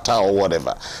scholarship charter or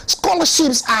whatever.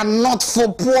 Scholarships are not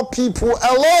for poor people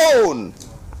alone.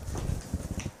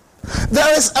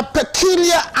 There is a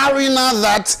peculiar arena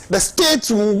that the state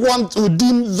will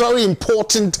deem very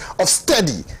important of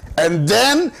study, and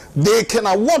then they can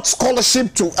award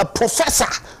scholarship to a professor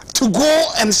to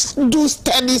go and do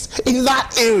studies in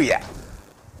that area.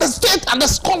 The state and the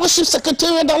scholarship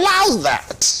secretariat allows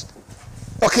that.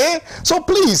 Okay, so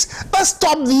please, let's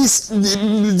stop this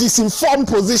informed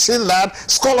position that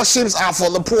scholarships are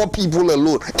for the poor people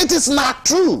alone. It is not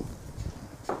true.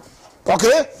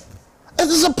 Okay, it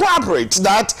is appropriate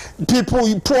that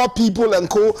poor people and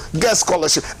co get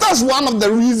scholarship. That's one of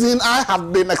the reasons I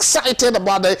have been excited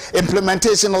about the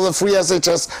implementation of the free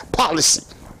SHS policy.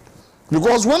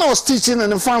 Because when I was teaching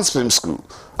in advanced film school,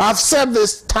 I've said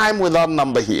this time without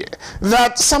number here,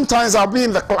 that sometimes I'll be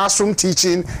in the classroom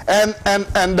teaching and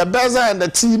the Beza and the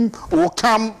team will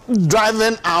come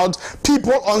driving out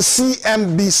people on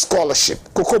CMB scholarship,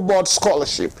 Cocoa Board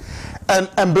scholarship,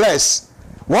 and bless.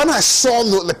 When I saw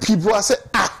the people, I said,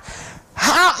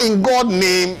 how in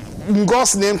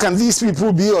God's name can these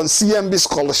people be on CMB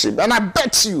scholarship? And I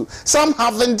bet you some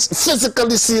haven't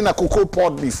physically seen a cocoa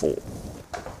pod before.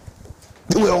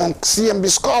 They were on CMB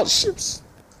scholarships.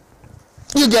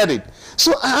 You get it?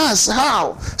 So I asked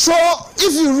how. So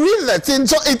if you read that thing,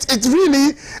 so it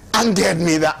really angered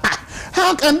me that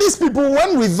how can these people,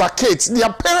 when we vacate,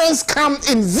 their parents come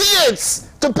in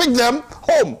V8s to pick them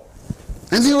home,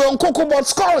 and they were on Cocoa Board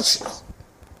scholarships.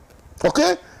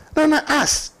 Okay? Then I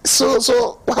asked,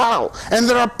 so how? And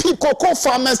there are cocoa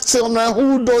farmers children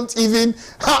who don't even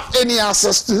have any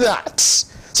access to that.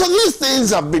 So these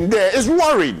things have been there. It's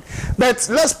worrying. But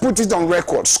let's put it on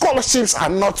record. Scholarships are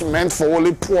not meant for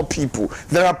only poor people.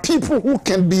 There are people who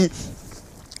can be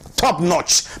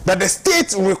top-notch, but the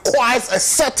state requires a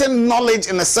certain knowledge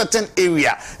in a certain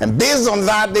area, and based on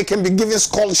that, they can be given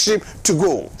scholarship to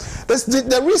go.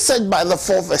 The research by the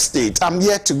Fourth Estate, I'm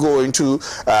yet to go into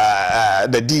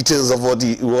the details of what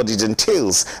it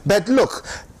entails, but look,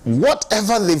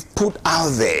 whatever they've put out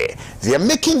there, they are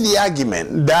making the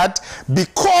argument that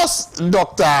because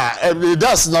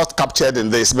that's not captured in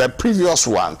this, but previous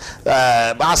one,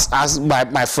 as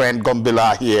my friend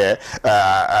Gombila here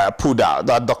put out,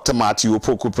 that Dr. Matthew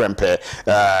Opoku Prempeh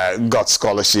got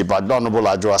scholarship, and Honorable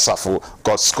Adjo Asafo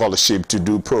got scholarship to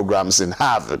do programs in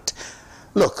Harvard.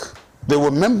 Look, they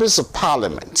were members of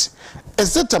parliament.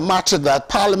 Is it a matter that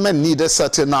Parliament needed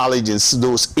certain knowledge in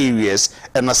those areas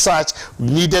and as such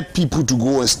needed people to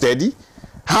go and study?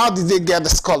 How did they get the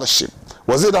scholarship?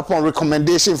 Was it upon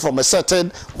recommendation from a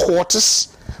certain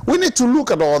quarters? We need to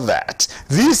look at all that.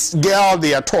 This girl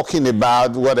they are talking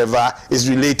about, whatever, is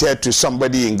related to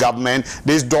somebody in government.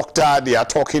 This doctor they are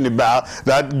talking about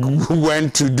that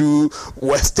went to do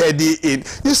a study in.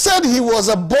 You said he was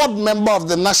a board member of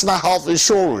the National Health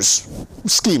Insurance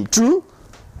Scheme, true?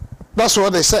 That's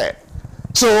what they said.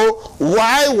 So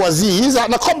why was he's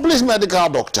an accomplished medical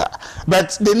doctor,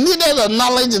 but they needed a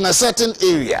knowledge in a certain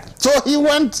area. So he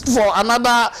went for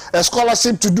another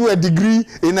scholarship to do a degree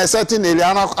in a certain area,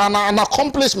 an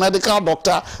accomplished medical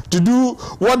doctor to do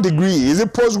what degree? Is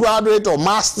it postgraduate or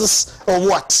master's or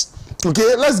what?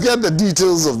 Okay, let's get the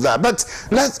details of that. But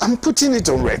I'm putting it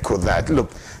on record that,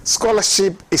 look,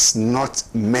 scholarship is not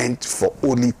meant for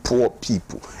only poor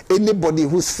people. Anybody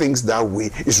who thinks that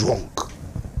way is wrong.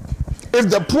 If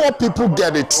the poor people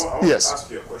get it, yes. I want to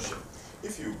ask you a question.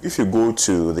 If you go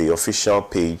to the official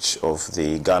page of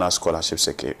the Ghana Scholarship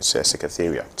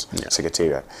Secretariat,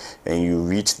 and you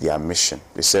read their mission,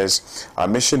 it says, our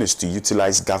mission is to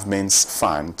utilize government's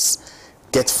funds,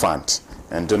 get funds,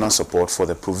 and donor support for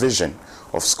the provision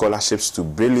of scholarships to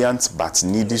brilliant but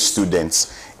needy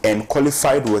students and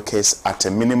qualified workers at a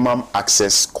minimum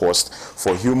access cost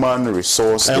for human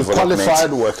resource development.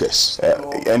 Qualified workers.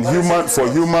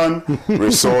 Human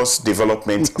resource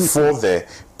development for the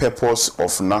purpose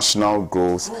of national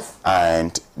growth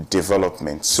and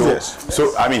development. So,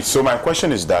 yes. So my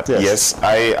question is that, yes,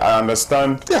 I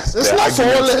understand. Yes, it's not for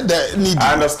all the needy.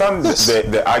 I understand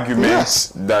the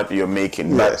arguments that you're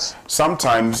making, but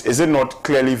sometimes is it not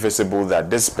clearly visible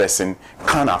that this person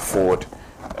can't afford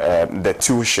the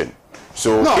tuition?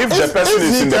 So if the person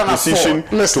is in the position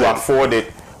to afford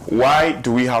it, why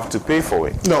do we have to pay for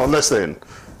it? No, listen,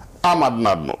 I'm at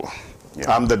NADMO.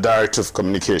 Yeah. I'm the Director of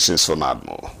Communications for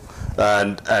NADMO.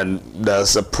 and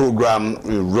there's a program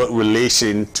in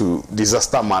relation to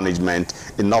disaster management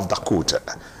in North Dakota.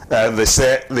 They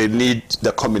say they need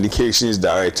the communications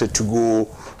director to go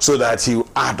so that he will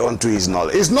add on to his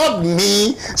knowledge. It's not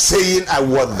me saying I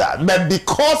want that, but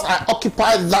because I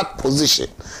occupy that position,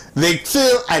 they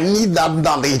feel I need that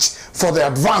knowledge for the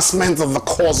advancement of the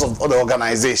cause of the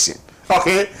organization.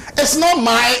 Okay, it's not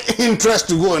my interest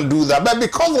to go and do that, but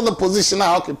because of the position I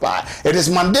occupy, it is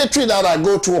mandatory that I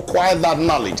go to acquire that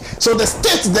knowledge. So the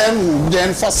state then will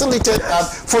then facilitate that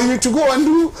for you to go and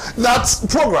do that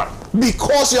program,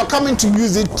 because you're coming to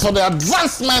use it for the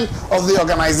advancement of the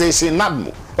organization,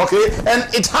 NADMO. Okay,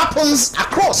 and it happens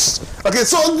across. Okay,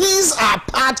 so these are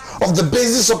part of the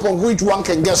basis upon which one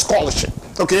can get scholarship.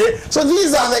 Okay, so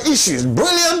these are the issues.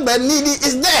 Brilliant but needy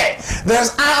is there.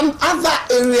 There's other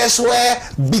areas where,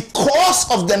 because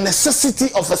of the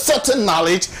necessity of a certain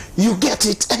knowledge, you get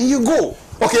it and you go.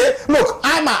 Okay, look,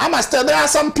 I must tell, there are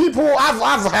some people,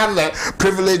 I've had the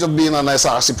privilege of being an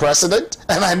SRC president,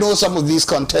 and I know some of these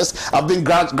contests. I've been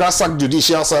Grassack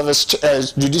Judicial Service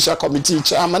Judicial Committee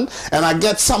chairman, and I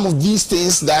get some of these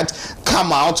things that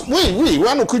come out. When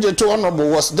Okujeto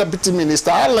Honorable was deputy minister,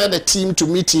 I led a team to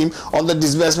meet him on the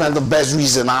disbursement of best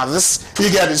reason others. You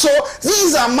get it? So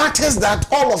these are matters that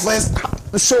all of us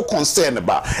show concern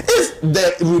about. If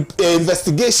the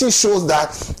investigation shows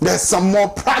that there's some more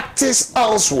practice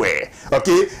elsewhere,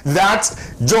 okay, that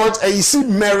George A.C.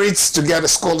 merits to get a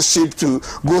scholarship to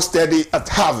go study at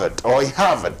Harvard or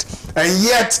Harvard, and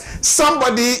yet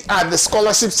somebody at the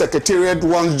scholarship secretariat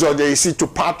wants George A.C. to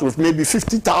part with maybe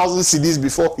 50,000 CDs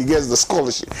before he gets the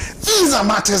scholarship. These are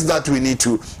matters that we need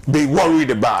to be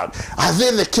worried about. Are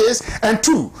they the case? And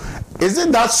two, is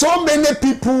it that so many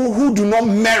people who do not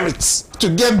merit to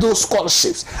get those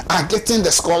scholarships are getting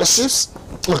the scholarships?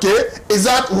 Okay, is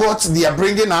that what they are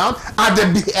bringing out at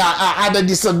the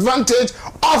disadvantage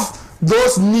of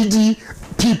those needy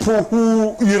people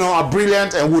who, you know, are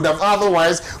brilliant and would have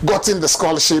otherwise gotten the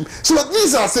scholarship? So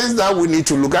these are things that we need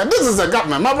to look at. This is a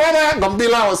government. My brother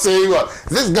Gambila was saying, well,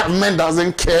 this government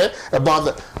doesn't care about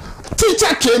the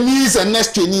teacher trainees and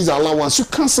next trainees allowance. You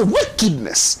cancel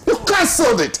wickedness. You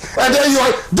cancelled it, and then you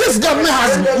are, this government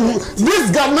has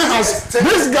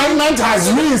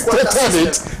reinstated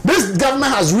it. This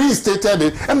government has reinstated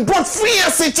it and brought free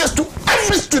SHS to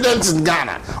every student in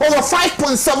Ghana. Over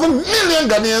 5.7 million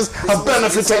Ghanaians have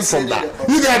benefited from that.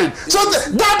 You get it? So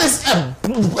that is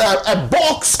a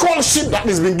bulk scholarship that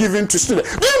has been given to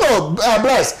students. Do you know,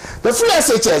 Bless, the free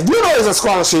SHS, do you know it's a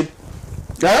scholarship?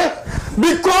 Eh?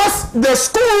 Because the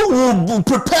school will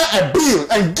prepare a bill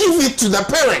and give it to the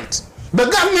parent. The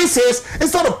government says,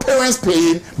 instead of parents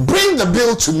paying, bring the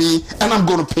bill to me and I'm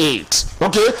going to pay it.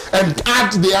 Okay? And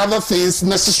add the other things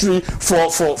necessary for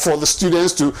the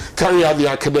students to carry out the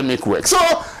academic work. So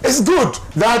it's good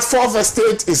that Fourth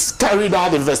Estate is carried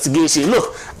out investigation.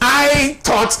 Look, I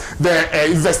thought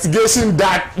the investigation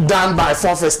done by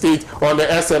Fourth Estate on the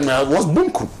SML was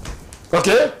bunkum.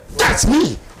 Okay? That's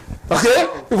me. Okay?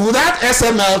 That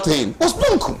SML thing was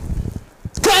bunkum.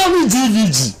 Tell me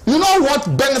GVG. You know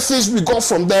what benefits we got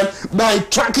from them by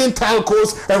tracking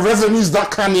telcos and revenues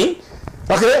that come in?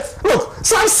 Okay? Look,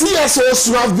 some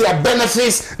CSOs have their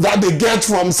benefits that they get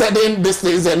from certain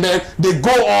business, and then they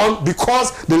go on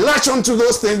because they latch onto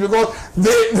those things because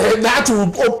that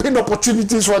will open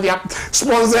opportunities for their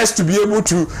sponsors to be able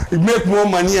to make more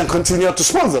money and continue to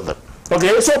sponsor them.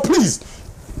 Okay? So please,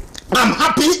 I'm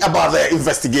happy about the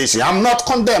investigation. I'm not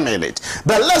condemning it.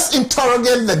 But let's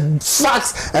interrogate the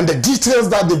facts and the details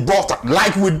that they brought up,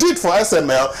 like we did for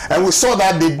SML, and we saw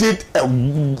that they did a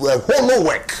hollow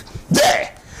work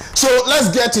there. So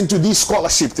let's get into this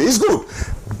scholarship thing. It's good.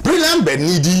 Brilliant but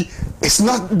needy. It's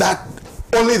not that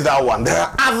only that one. There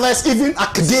are others, even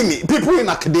academia. People in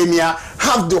academia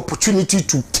have the opportunity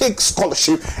to take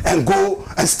scholarship and go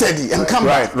and study and come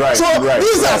back. So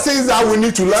these are things that we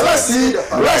need to learn. Let's see.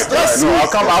 Let's see. I'll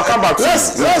come back to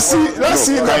let's see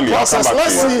the process.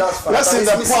 Let's see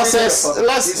the process.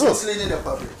 Let's look.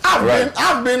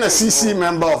 I've been a CC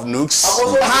member of NUCS.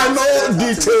 I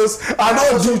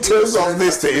know details of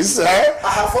these things.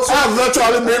 I've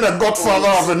virtually been a godfather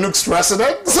of the NUCS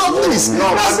president. So please,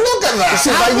 let's look at that.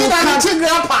 I've been an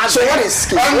integral part. So what is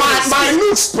and my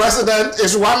NUCS president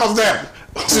is one of them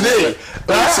today.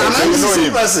 No,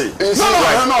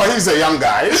 he's a young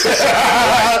guy.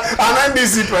 An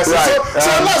NDC person. So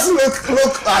let's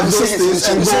look at those things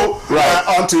and go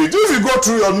onto it. If you go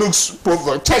through your NUCS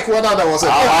profile, check whether there was a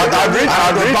I'll read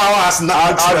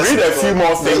a few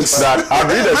more things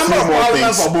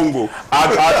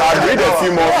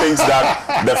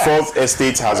that the Fourth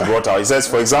Estate has brought out. It says,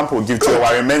 for example, give to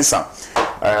Wari Mensah.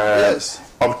 Yes.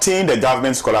 obtained a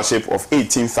government scholarship of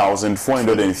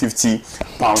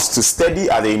 £18,450 to study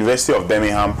at the University of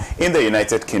Birmingham in the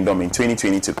United Kingdom in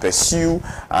 2020 to pursue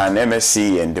an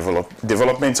MSc in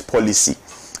Development Policy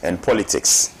and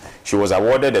Politics. She was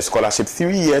awarded a scholarship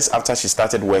 3 years after she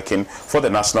started working for the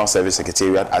National Service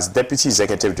Secretariat as Deputy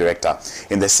Executive Director.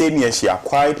 In the same year, she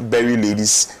acquired Bury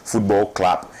Ladies Football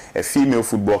Club, a female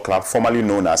football club formerly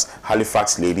known as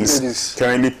Halifax Ladies,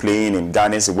 currently playing in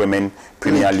Ghana's Women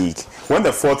Premier League. When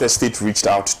the Fourth Estate reached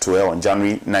out to her on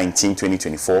January 19,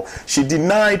 2024, she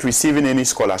denied receiving any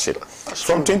scholarship.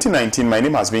 From 2019, my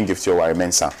name has been Giftio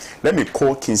Mensa. Let me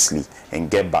call Kingsley and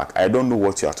get back. I don't know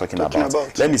what you are talking about.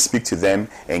 Let me speak to them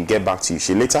and get back to you.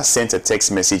 She later sent a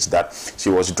text message that she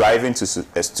was driving to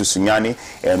Sunyani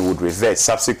and would revert.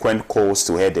 Subsequent calls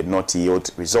to her did not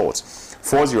yield results.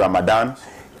 Fawzi Ramadan,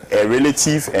 a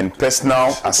relative and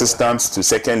personal assistant to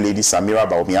Second Lady Samira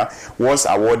Baumia, was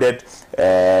awarded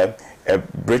a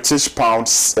British pound,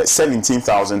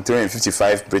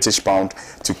 17,355 British pound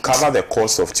to cover the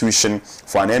cost of tuition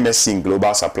for an MSc in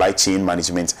Global Supply Chain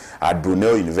Management at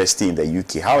Brunel University in the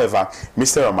UK. However,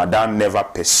 Mr. Ramadan never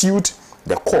pursued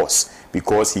the course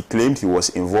because he claimed he was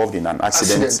involved in an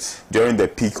accident during the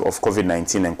peak of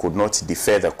COVID-19 and could not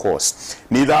defer the course.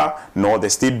 Neither nor the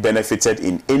state benefited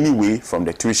in any way from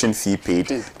the tuition fee paid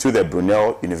to the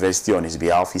Brunel University on his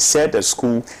behalf. He said the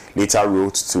school later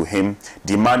wrote to him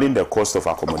demanding the cost of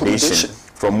accommodation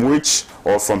from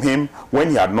him when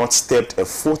he had not stepped a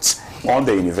foot on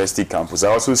the university campus.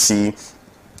 I also see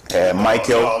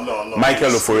Michael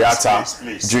Oforiata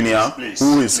Jr.,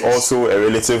 who is also a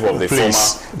relative of the former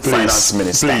finance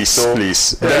minister. The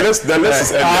list is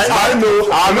endless.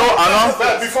 I know.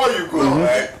 But before you go,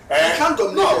 you can't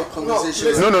dominate the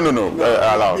conversation. No.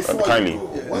 Allow kindly.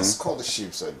 When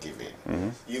scholarships are given,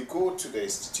 you go to the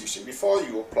institution before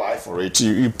you apply for it.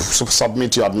 You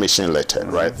submit your admission letter,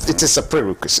 right? It is a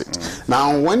prerequisite.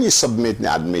 Now, when you submit the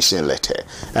admission letter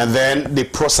and then they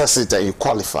process it and you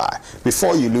qualify,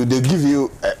 before you do, they give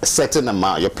you a certain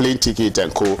amount, your plane ticket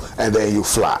and co, and then you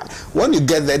fly. When you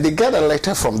get there, they get a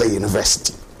letter from the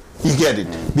university. You get it.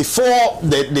 Before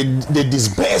they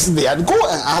disperse, they had go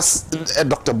and ask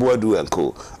Dr. Boadu and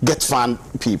co. Get fund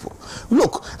people.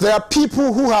 Look, there are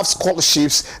people who have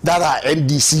scholarships that are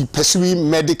NDC pursuing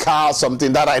medical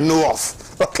something that I know of.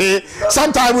 Okay,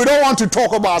 sometimes we don't want to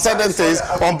talk about certain things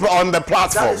on the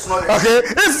platform. Okay,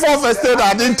 if Fourth Estate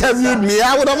had interviewed me,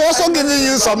 I would have also given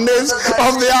you some names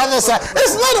of the other side.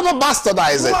 It's not about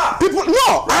bastardizing people.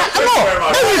 No.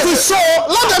 If it is so,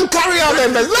 let them carry out their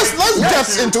business. Let's get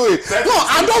into it. No,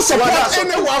 I don't support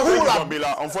anyone who.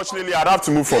 Unfortunately, I'd have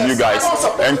to move from you guys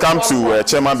and come to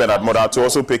Chairman Bernard Moda to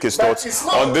also pick his thoughts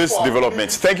on this development.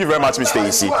 Thank you very much, Mr.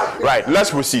 Isi. Right, let's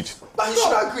proceed. But he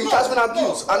should agree. It has been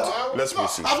abused. And let's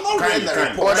proceed. I've not read the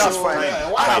report. That's fine.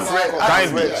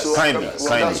 Kindly.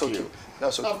 That's okay.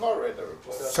 I've not read the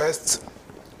report. First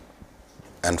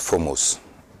and foremost,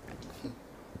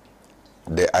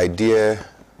 the idea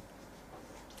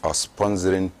of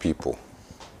sponsoring people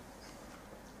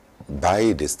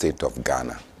by the state of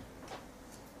Ghana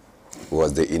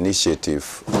was the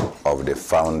initiative of the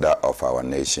founder of our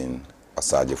nation,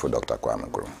 Osagyefo Dr. Kwame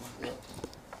Nkrumah.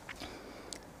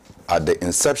 At the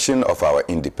inception of our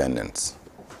independence,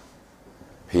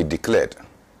 he declared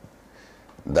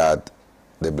that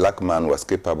the black man was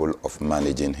capable of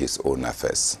managing his own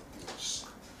affairs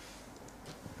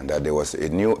and that there was a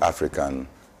new African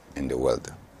in the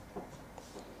world.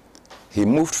 He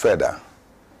moved further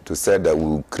to say that we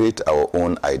will create our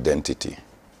own identity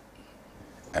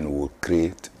and we will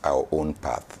create our own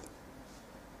path.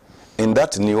 In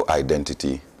that new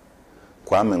identity,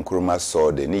 Kwame Nkrumah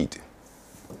saw the need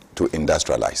to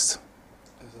industrialize.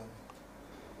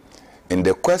 In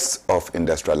the quest of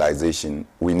industrialization,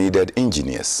 we needed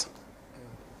engineers.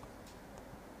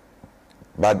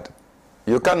 But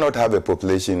you cannot have a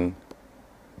population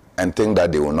and think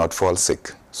that they will not fall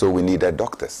sick. So we needed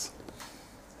doctors.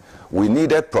 We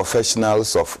needed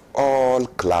professionals of all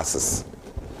classes.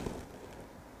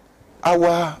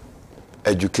 Our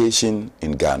education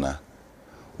in Ghana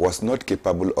was not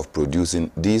capable of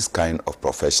producing these kind of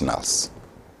professionals.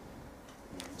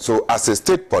 So as a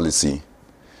state policy,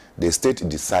 the state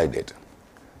decided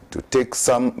to take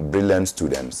some brilliant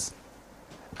students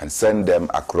and send them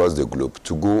across the globe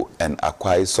to go and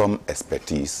acquire some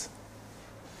expertise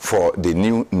for the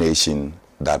new nation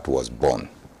that was born.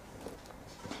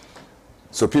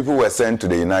 So people were sent to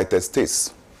the United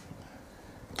States.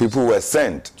 People were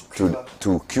sent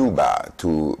to Cuba,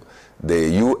 to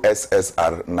the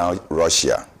USSR, now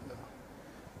Russia.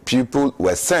 People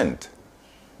were sent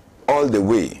all the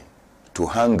way to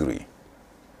Hungary.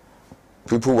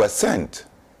 People were sent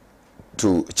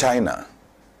to China.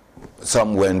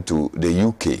 Some went to the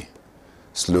UK,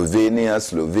 Slovenia,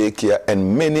 Slovakia,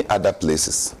 and many other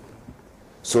places,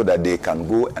 so that they can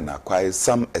go and acquire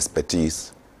some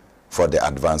expertise for the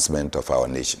advancement of our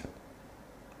nation.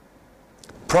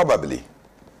 Probably,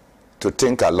 to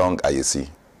think along, you see,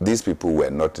 these people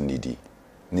were not needy,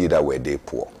 neither were they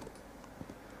poor.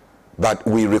 But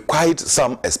we required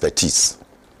some expertise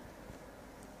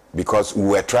because we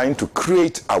were trying to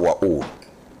create our own.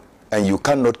 And you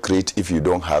cannot create if you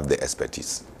don't have the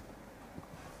expertise.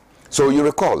 So you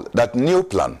recall that New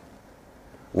Plan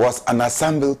was an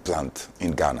assembled plant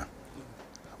in Ghana.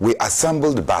 We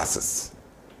assembled buses.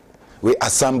 We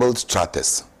assembled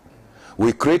stratas.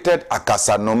 We created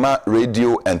Akasanoma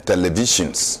radio and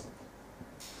televisions.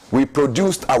 We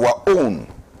produced our own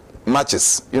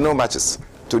matches. You know matches?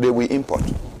 Today we import.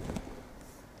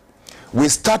 We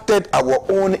started our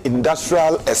own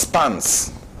industrial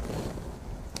expanse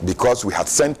because we had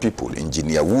sent people,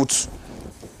 Engineer Woods,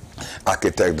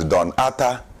 Architect Don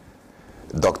Atta,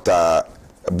 Dr.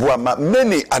 Buama,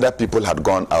 many other people had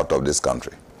gone out of this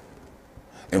country.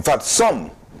 In fact, some,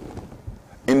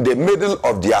 in the middle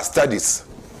of their studies,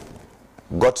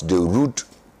 got the rude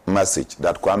message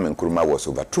that Kwame Nkrumah was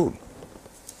overthrown.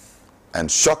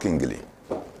 And shockingly,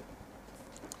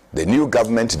 the new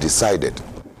government decided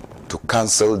to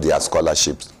cancel their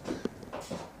scholarships,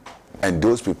 and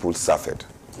those people suffered.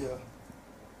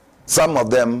 Some of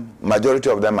them, majority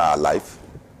of them are alive.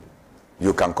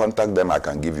 You can contact them, I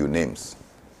can give you names.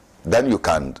 Then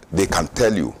they can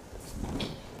tell you.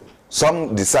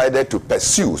 Some decided to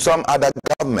pursue, some other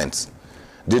governments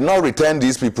did not return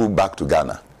these people back to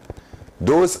Ghana.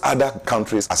 Those other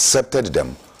countries accepted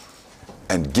them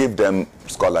and gave them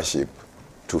scholarship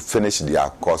to finish their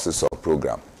courses or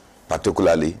program,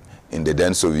 particularly in the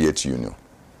then Soviet Union.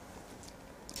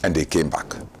 And they came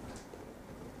back.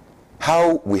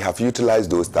 How we have utilized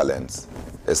those talents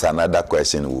is another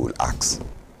question we will ask.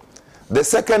 The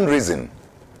second reason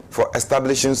for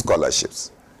establishing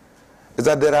scholarships is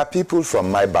that there are people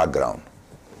from my background,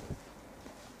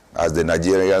 as the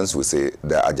Nigerians will say,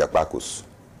 the Ajakpakus,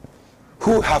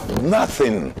 who have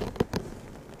nothing.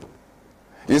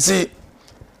 You see,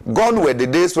 gone were the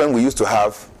days when we used to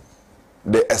have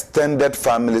the extended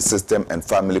family system and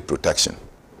family protection.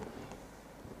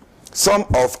 Some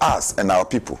of us and our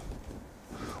people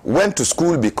went to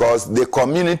school because the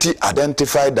community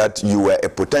identified that you were a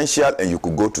potential and you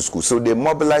could go to school. So they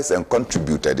mobilized and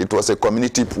contributed. It was a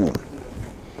community pool.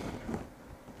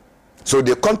 So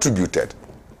they contributed.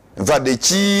 In fact, the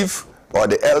chief or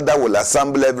the elder will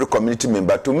assemble every community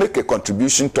member to make a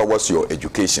contribution towards your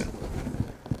education.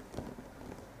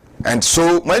 And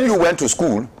so when you went to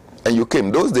school and you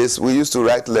came, those days we used to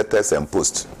write letters and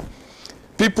post.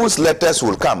 People's letters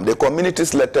will come, the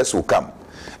community's letters will come.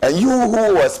 And you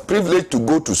who was privileged to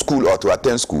go to school or to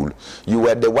attend school, you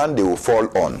were the one they will fall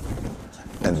on.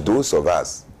 And those of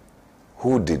us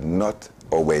who did not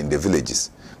or were in the villages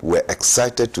were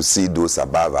excited to see those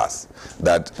above us,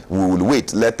 that we will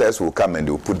wait, letters will come and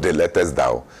they will put the letters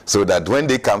down, so that when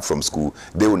they come from school,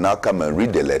 they will now come and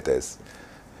read the letters,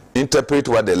 interpret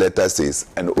what the letter says,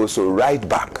 and also write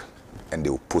back, and they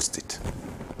will post it.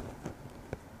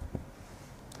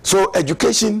 So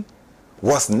education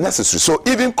was necessary. So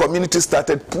even communities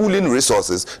started pooling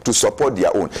resources to support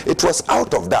their own. It was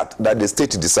out of that the state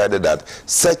decided that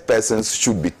such persons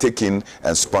should be taken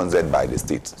and sponsored by the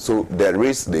state. So there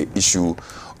is the issue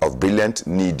of brilliant,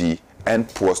 needy, and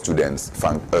poor students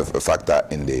factor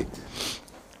in the.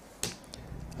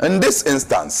 In this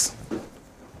instance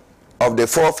of the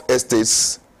Fourth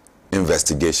Estate's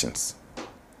investigations,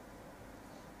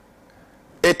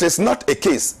 it is not a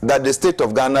case that the state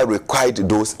of Ghana required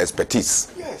those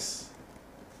expertise. Yes.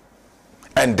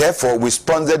 And therefore, we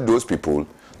sponsored those people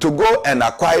to go and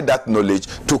acquire that knowledge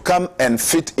to come and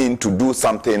fit in to do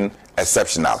something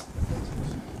exceptional.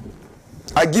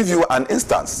 I give you an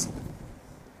instance.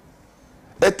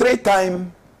 A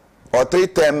three-term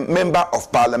member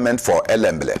of parliament for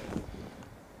Elembele.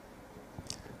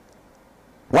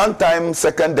 One time,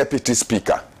 second deputy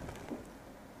speaker.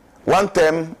 One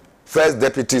term, first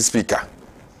deputy speaker.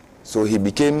 So he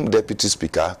became deputy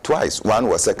speaker twice. One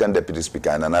was second deputy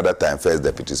speaker and another time first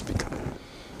deputy speaker.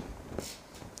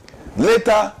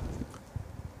 Later,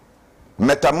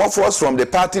 metamorphosed from the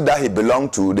party that he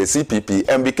belonged to, the CPP,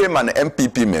 and became an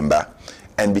MPP member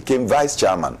and became vice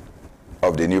chairman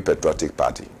of the New Patriotic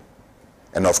Party.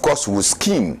 And of course, was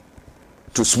keen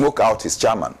to smoke out his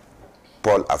chairman,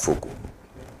 Paul Afoko,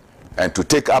 and to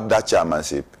take up that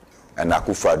chairmanship. And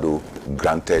Akufo-Addo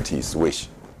granted his wish,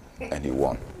 and he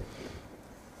won.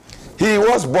 He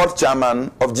was board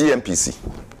chairman of GMPC.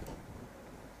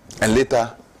 and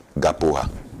later Gapoha.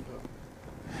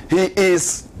 He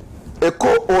is a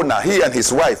co-owner. He and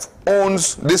his wife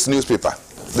owns this newspaper.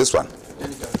 This one.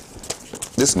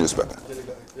 This newspaper.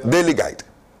 Daily Guide.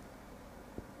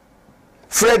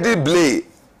 Freddie Blay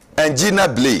and Gina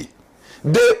Blay,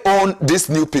 they own this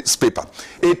newspaper.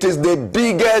 It is the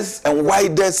biggest and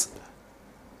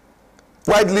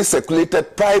widely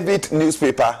circulated private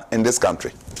newspaper in this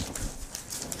country.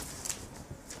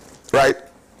 Right?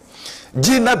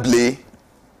 Gina Blay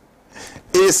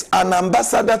is an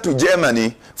ambassador to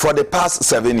Germany for the past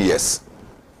 7 years.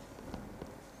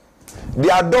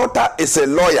 Their daughter is a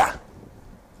lawyer.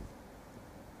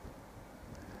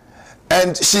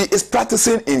 And she is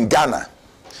practicing in Ghana.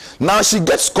 Now she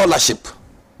gets scholarship.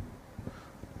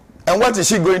 And what is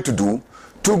she going to do?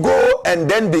 To go and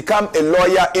then become a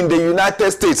lawyer in the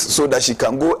United States so that she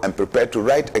can go and prepare to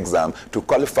write exam to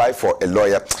qualify for a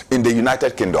lawyer in the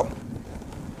United Kingdom.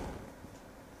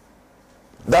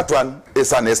 That one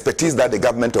is an expertise that the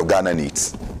government of Ghana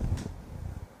needs.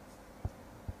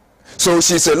 So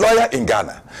she's a lawyer in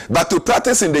Ghana. But to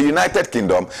practice in the United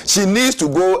Kingdom, she needs to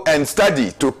go and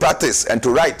study to practice and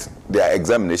to write their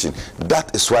examination.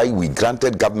 That is why we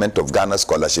granted government of Ghana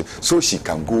scholarship so she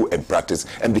can go and practice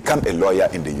and become a lawyer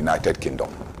in the United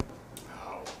Kingdom.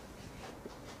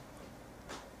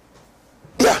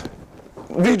 Yeah.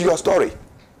 Read your story.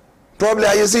 Probably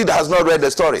Ayezid has not read the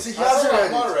story. He hasn't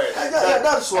read it. Yeah,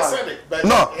 that's why.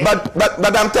 No,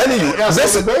 but I'm telling you,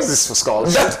 this is the basis for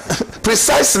scholarship. That,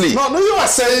 precisely. No, you are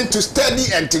saying to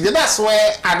study and to get. That's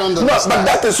where I don't understand. No, but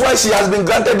that is why she has been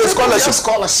granted the scholarship.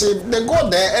 Scholarship, they go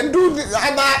there and do the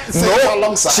other thing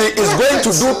alongside. She is going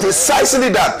to do precisely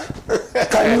that.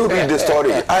 Can you read the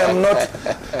story? I am not.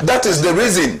 That is the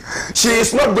reason. She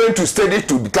is not going to study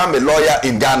to become a lawyer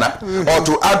in Ghana or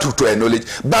to add to her knowledge,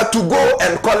 but to go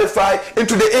and qualify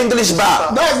into the English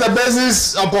bar. That is the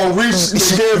basis upon which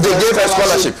they gave her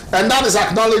scholarship. And that is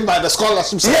acknowledged by the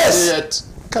scholarship secretariat. Yes.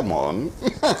 Come on.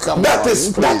 That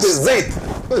is it.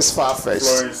 It's far-fetched.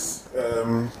 Florence,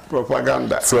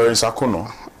 propaganda. Florence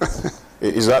Akuno.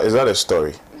 Is that a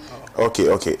story?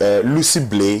 Okay. Lucy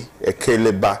Blay, a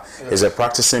Keleba, is a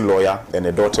practicing lawyer and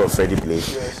a daughter of Freddie Blay,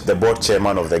 the board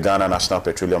chairman of the Ghana National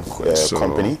Petroleum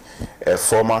Company, a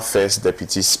former first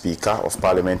deputy speaker of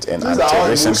parliament, and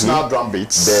recently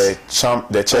the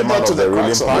chairman of the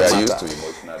ruling party.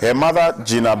 Her mother,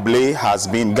 Gina Blay, has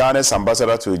been Ghana's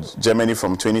ambassador to Germany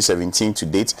from 2017 to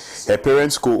date. Her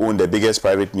parents co-own the biggest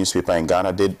private newspaper in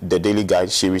Ghana, the Daily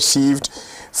Guide. She received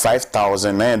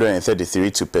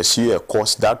 5,933 to pursue a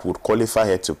course that would qualify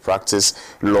her to practice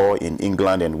law in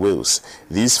England and Wales.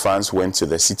 These funds went to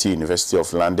the City University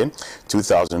of London,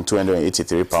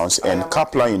 £2,283, and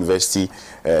Kaplan University,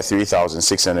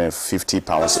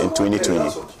 £3,650 in 2020.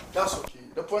 That's okay.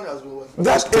 The point has been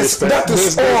That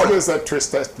is all. This is a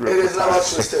twisted. It is never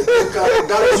twisted.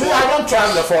 I don't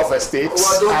trust the fourth estate.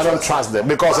 I don't trust them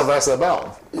because of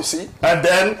SML. You see? And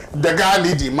then the guy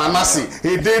leading Manassi,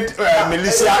 he did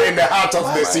militia in the heart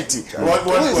of the city. What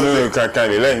was it?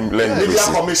 Let him Media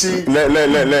commission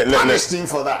punished him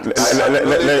for that. It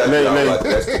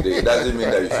doesn't mean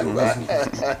that you should go.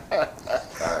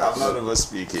 I'm not even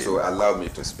speaking. So allow me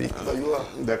to speak.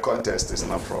 The contest is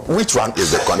no problem. Which one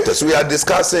is the contest? We are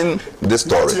discussing this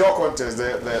story. What's your contest?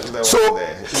 So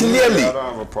clearly, I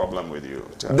don't have a problem with you.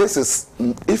 This is,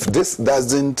 if this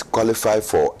doesn't qualify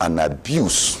for an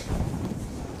abuse,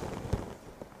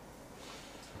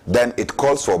 then it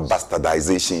calls for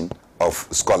bastardization of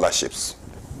scholarships.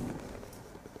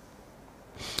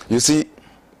 You see,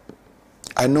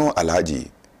 I know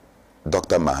Alhaji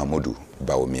Dr. Mahamudu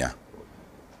Bawumia,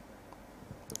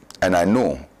 and I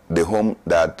know the home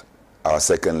that our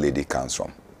second lady comes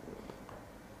from.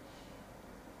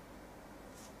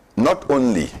 Not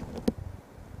only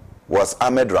was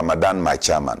Ahmed Ramadan my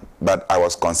chairman, but I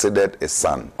was considered a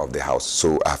son of the house.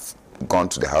 So I've gone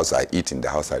to the house, I eat in the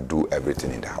house, I do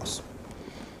everything in the house.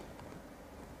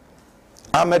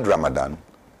 Ahmed Ramadan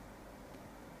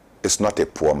is not a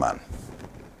poor man.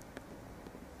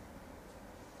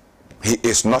 He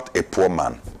is not a poor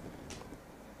man.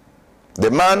 The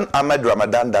man, Ahmed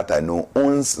Ramadan, that I know,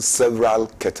 owns several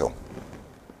cattle.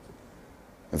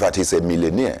 In fact, he's a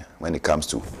millionaire when it comes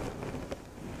to.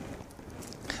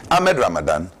 Ahmed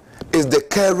Ramadan is the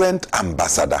current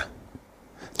ambassador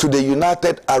to the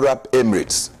United Arab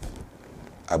Emirates,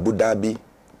 Abu Dhabi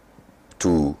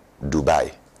to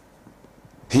Dubai.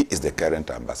 He is the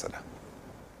current ambassador.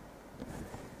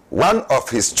 One of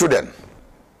his children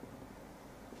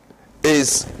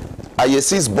is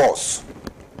Ayesi's boss,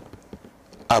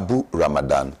 Abu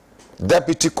Ramadan,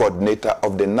 deputy coordinator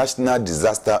of the National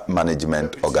Disaster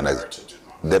Management Organization.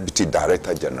 Deputy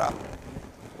Director General.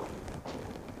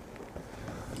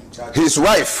 His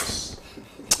wife,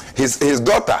 his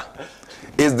daughter,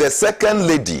 is the second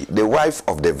lady, the wife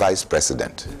of the Vice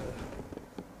President.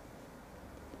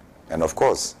 And of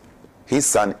course, his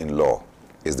son-in-law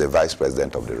is the Vice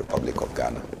President of the Republic of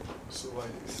Ghana,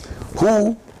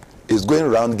 who is going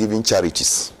around giving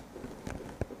charities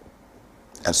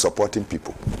and supporting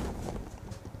people.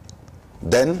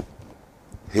 Then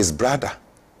his brother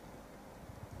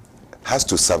has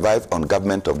to survive on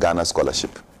Government of Ghana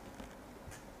scholarship.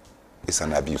 It's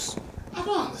an abuse. I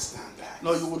don't understand that.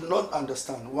 No, you would not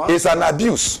understand. It's an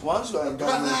abuse. Once you are in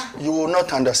government, you will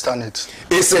not understand it.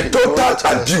 It's a total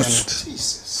abuse.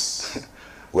 Jesus.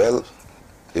 Well,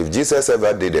 if Jesus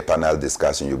ever did a panel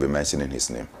discussion, you'll be mentioning his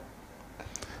name.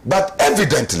 But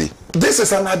evidently, this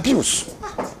is an abuse.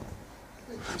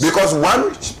 Because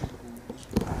one,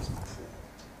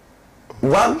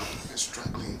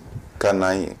 can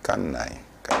I?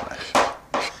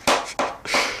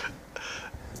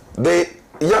 The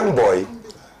young boy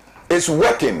is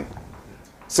working,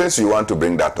 since you want to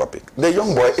bring that topic, the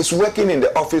young boy is working in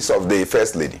the office of the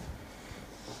First Lady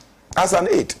as an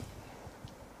aide.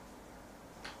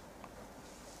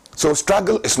 So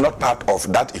struggle is not part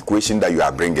of that equation that you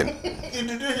are bringing. Did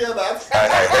you hear that?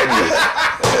 I heard you.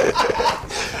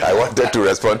 I wanted to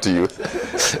respond to you.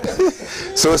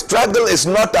 So struggle is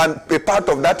not a part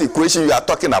of that equation you are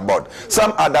talking about.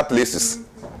 Some other places.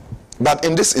 But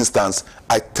in this instance,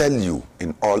 I tell you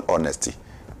in all honesty,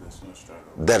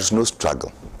 there's no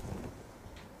struggle.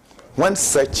 When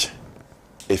such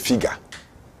a figure,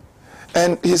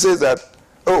 and he says that,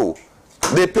 oh,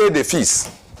 they pay the fees.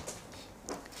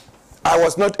 I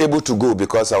was not able to go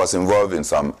because I was involved in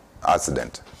some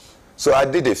accident. So I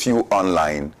did a few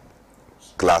online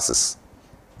classes.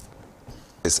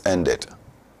 It's ended.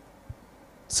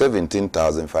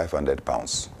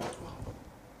 £17,500.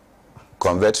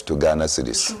 Convert to Ghana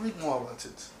cedis. Read more about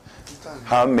it.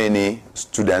 How many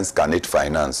students can it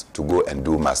finance to go and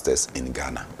do masters in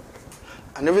Ghana?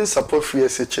 And even support free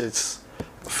SHS.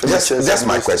 That's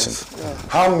my question. Yeah.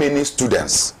 How many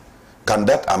students can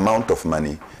that amount of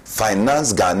money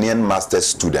finance Ghanaian master's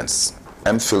students,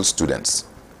 MPhil students,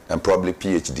 and probably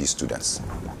PhD students?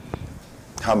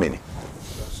 How many?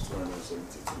 That's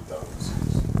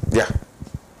 272,000. Yeah.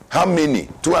 How many?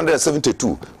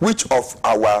 272. Which of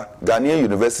our Ghanaian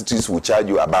universities will charge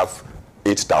you above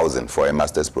 8,000 for a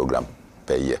master's program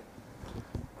per year?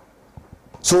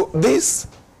 So this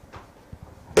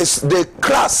is the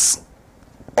crux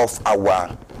of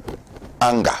our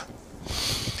anger.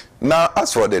 Now,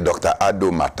 as for the Dr.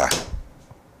 Ado matter,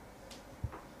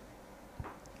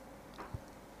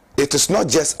 it is not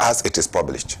just as it is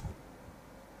published.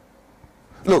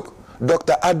 Look,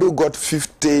 Dr. Ado got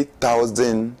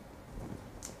 50,000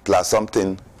 plus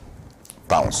something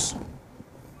pounds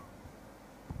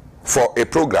for a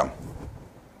program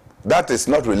that is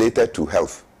not related to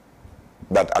health,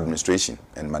 but administration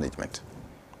and management.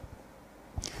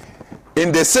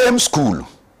 In the same school,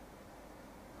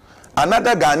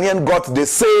 another Ghanaian got the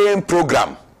same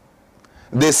program,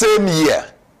 the same year,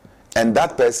 and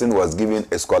that person was given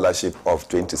a scholarship of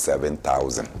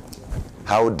 27,000.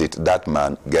 How did that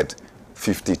man get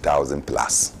 50,000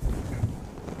 plus?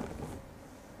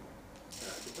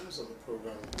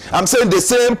 I'm saying the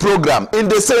same program in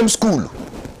the same school.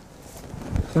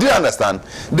 Do you understand?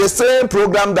 The same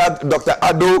program that Dr.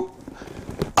 Ado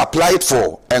applied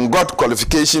for and got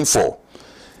qualification for.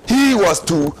 He was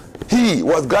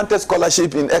granted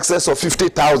scholarship in excess of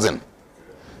 50,000.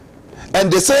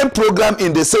 And the same program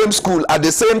in the same school at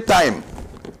the same time,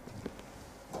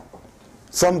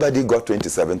 somebody got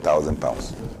 27,000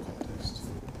 pounds.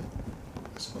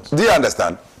 Do you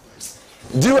understand?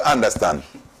 Do you understand?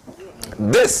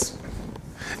 This.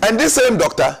 And this same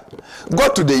doctor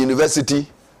got to the university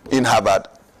in Harvard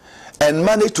and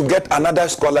managed to get another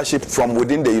scholarship from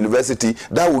within the university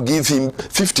that will give him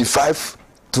 55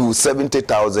 to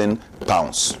 70,000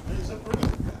 pounds.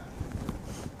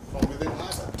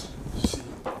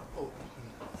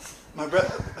 My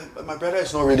brother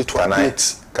is not ready to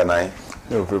admit. Can I?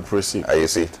 No, proceed. I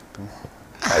see.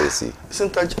 I see.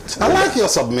 I like your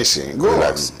submission. Go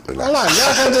relax, on. relax. I like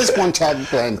that. I just want to have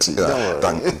plenty. Yeah,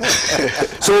 thank you.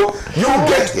 So you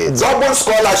get double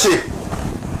scholarship.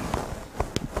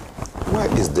 Where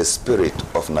is the spirit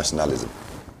of nationalism?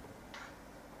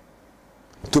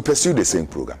 To pursue the same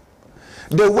program.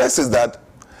 The worst is that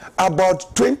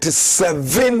about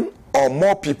 27 or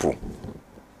more people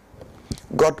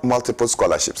got multiple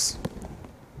scholarships.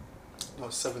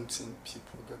 17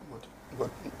 people got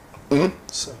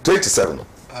 27.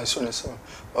 I saw 7.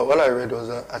 But what I read was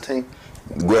that I think.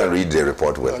 Go and read the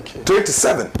report well. Okay.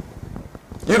 27.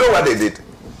 You know what they did?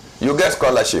 You get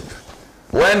scholarship.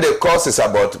 When the course is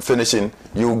about finishing,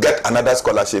 you get another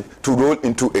scholarship to roll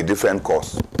into a different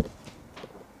course.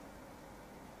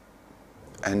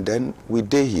 And then we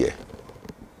day here.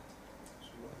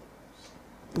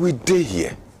 We day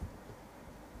here.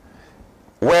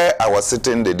 Where I was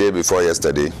sitting the day before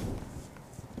yesterday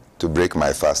to break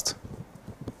my fast,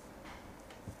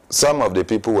 some of the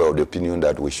people were of the opinion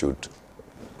that we should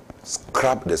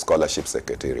scrap the scholarship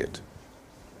secretariat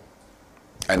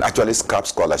and actually scrap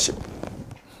scholarship.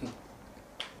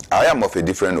 I am of a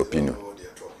different opinion.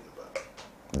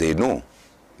 They know.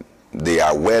 They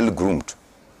are well groomed.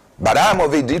 But I am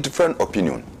of a different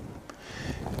opinion.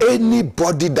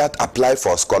 Anybody that applies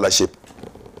for a scholarship,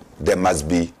 there must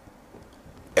be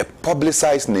a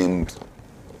publicized named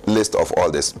list of all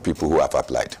these people who have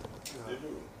applied.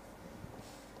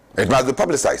 It must be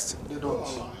publicized.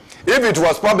 If it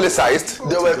was publicized,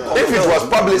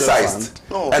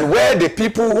 and where the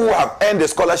people who have earned the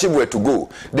scholarship were to go,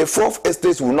 the fourth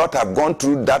estates will not have gone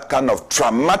through that kind of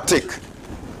traumatic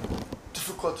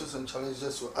difficulties and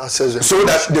challenges to access so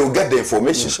that they will get the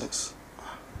information.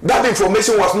 That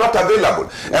information was not available.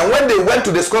 And when they went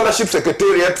to the scholarship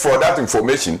secretariat for that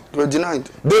information, they were denied.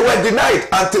 They were denied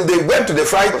until they went to the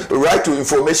Right to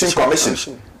Information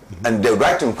Commission. And the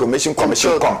Right to Information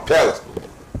Commission compelled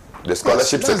the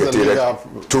scholarship secretariat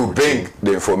to bring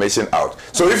the information out.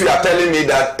 So if you are telling me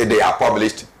that they are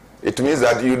published, it means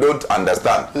that you don't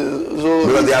understand.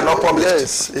 Because they are not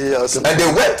published. Yes. And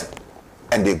they went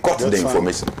and they got the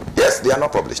information. Yes, they are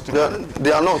not published.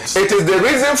 They are not. It is the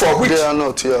reason for which they are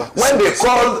not, yeah. When they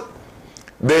called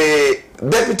the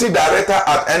deputy director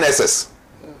at NSS,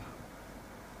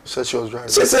 said she was driving.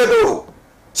 She said, oh,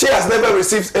 she has never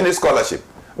received any scholarship.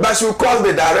 But she called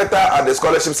the director at the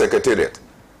scholarship secretariat.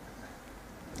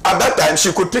 At that time,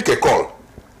 she could pick a call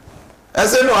and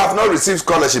say, no, I have not received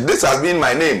scholarship. This has been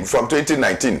my name from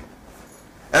 2019.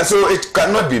 And so it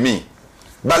cannot be me.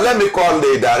 But let me call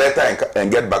the director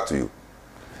and get back to you.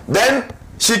 Then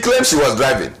she claimed she was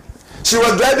driving. She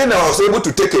was driving and was able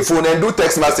to take a phone and do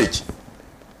text message.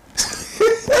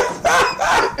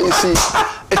 You see,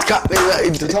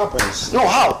 it happens. No,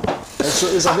 how?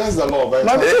 It's against the law. But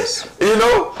you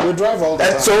know, we drive all the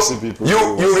time. So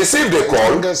you received the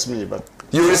call. Against me, but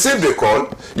you received the call.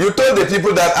 You told the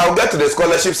people that I'll get to the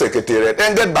scholarship secretariat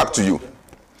and get back to you.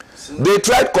 They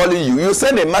tried calling you. You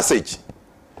send a message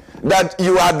that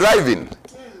you are driving.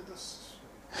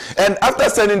 And after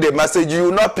sending the message, you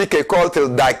will not pick a call till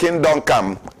thy kingdom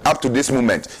come. Up to this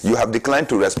moment, you have declined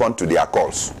to respond to their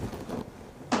calls.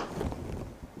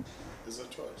 it's a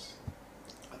choice.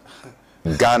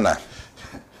 Ghana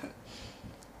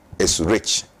is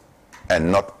rich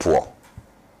and not poor.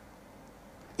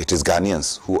 It is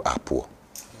Ghanaians who are poor.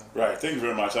 Right, thank you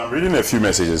very much. I'm reading a few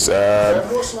messages.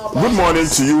 Good morning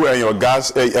to you and your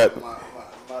guests.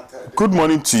 Good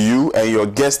morning to you and your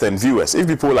guests and viewers. If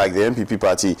people like the MPP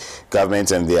party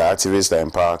government and their activists are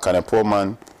in power, can a poor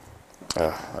man...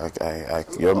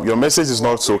 your message is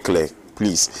not so clear.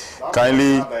 Please,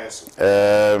 kindly...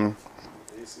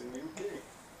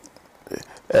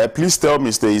 please tell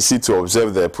Mr. Isi to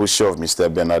observe the posture of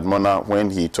Mr. Bernard Mona when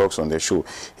he talks on the show.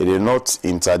 He did not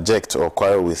interject or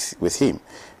quarrel with him.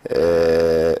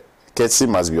 Courtesy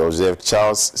must be observed.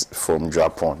 Charles from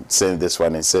Japan sent this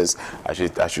one and says, I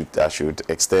should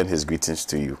extend his greetings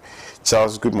to you.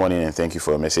 Charles, good morning and thank you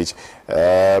for your message.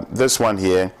 This one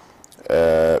here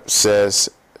says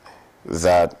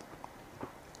that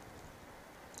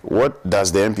what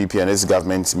does the MPP and its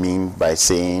government mean by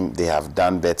saying they have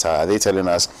done better? Are they telling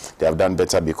us they have done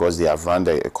better because they have run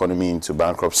the economy into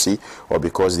bankruptcy, or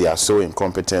because they are so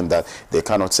incompetent that they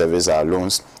cannot service our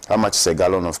loans? How much is a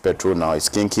gallon of petrol now? Is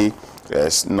Kinky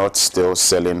still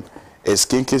selling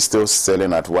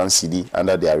at 1 CD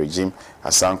under their regime?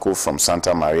 Asanko from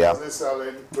Santa Maria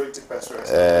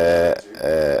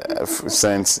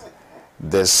sent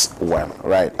this one.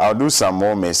 Right, I'll do some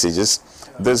more messages.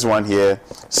 This one here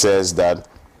says that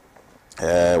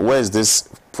where is this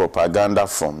propaganda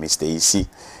from, Mr. Isi?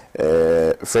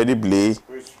 Freddie Blay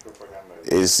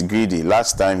is greedy.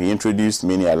 Last time he introduced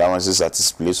many allowances at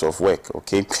his place of work.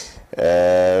 Okay.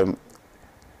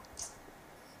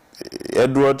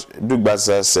 Edward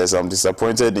Dugbasa says, I'm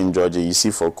disappointed in Georgia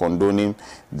Isi for condoning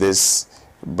this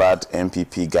bad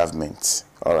MPP government.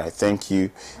 All right, thank you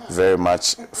very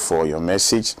much for your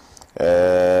message.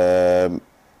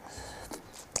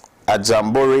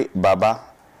 Ajambore Baba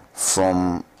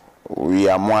from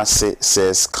Riamwase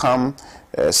says, come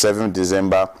 7th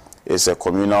December is a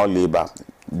communal labor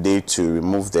day to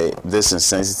remove this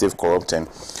insensitive, corrupt and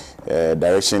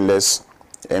directionless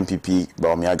MPP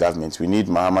Bawumia government. We need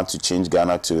Mahama to change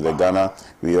Ghana to the Ghana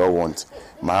we all want.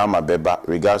 Mahama Beba,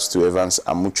 regards to Evans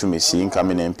Amuchu Messi,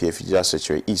 incoming MP, Fijia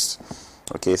Secretary East.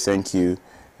 Okay, thank you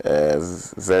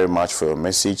very much for your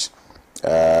message.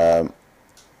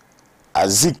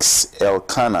 Azix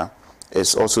Elkana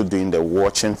is also doing the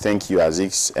watching. Thank you,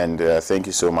 Azix, and thank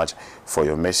you so much for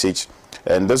your message.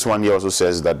 And this one here also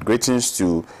says that greetings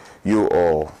to you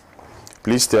all.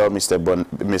 Please tell Mr.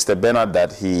 Bernard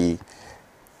that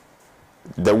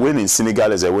the win in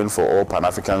Senegal is a win for all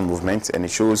Pan-African movement, and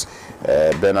it shows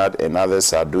Bernard and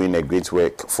others are doing a great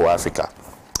work for Africa.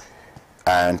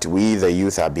 And we, the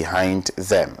youth, are behind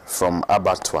them. From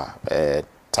Abattoir,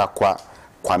 Takwa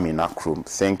Kwame Nakrum.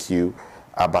 Thank you,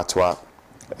 Abattoir,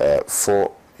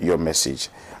 for your message.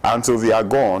 Until they are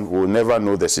gone, we'll never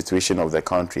know the situation of the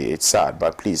country. It's sad,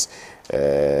 but please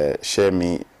share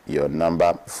me your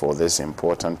number for this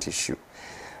important issue.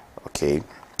 Okay.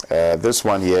 This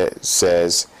one here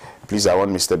says, please, I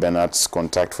want Mr. Bernard's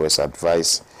contact for his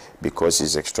advice because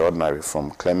he's extraordinary.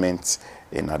 From Clement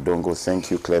in Adongo.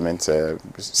 Thank you, Clement.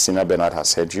 Sina Bernard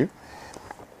has heard you.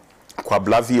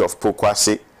 Kwablavi of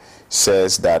Pokwase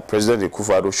says that President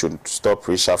Akufo-Addo should stop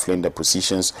reshuffling the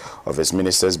positions of his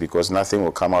ministers because nothing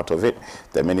will come out of it.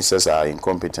 The ministers are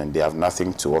incompetent. They have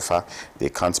nothing to offer. They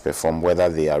can't perform whether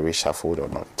they are reshuffled or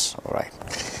not. All right.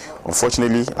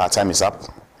 Unfortunately, our time is up.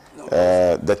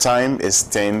 The time is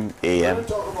 10 a.m.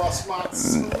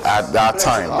 At that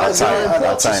time.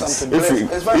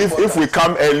 If we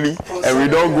come early and we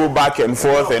don't go back and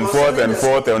forth. But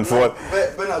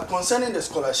concerning the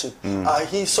scholarship,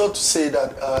 he sought to say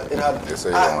that it had,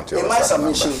 in my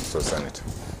submission,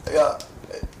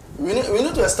 we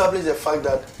need to establish the fact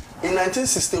that in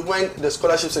 1960, when the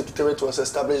scholarship secretariat was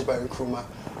established by Nkrumah,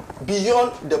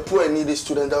 beyond the poor and needy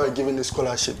students that were given the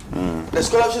scholarship, the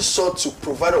scholarship sought to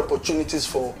provide opportunities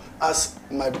for, as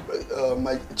my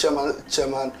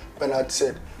chairman Bernard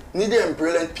said, needy and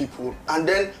brilliant people, and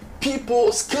then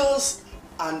people, skills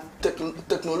and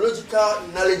technological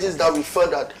knowledges that we felt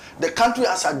that the country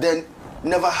as at then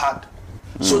never had.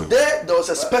 So there was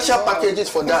a special packages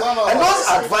for that, and those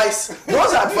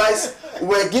advice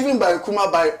were given by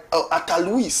Nkrumah by Atta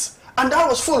Louis, and that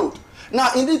was followed. Now,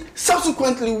 indeed,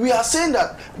 subsequently, we are saying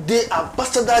that they are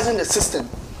bastardizing the system.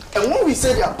 And when we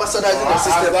say they are bastardizing the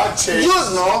system,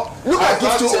 look at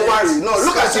Gift to Owari. No,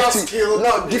 look at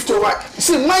Gift to Owari.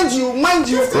 See, mind you,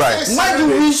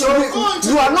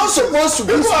 you are not supposed to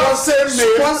give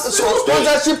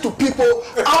sponsorship to people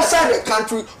outside the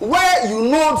country where you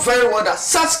know very well that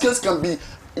such skills can be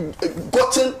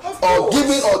gotten or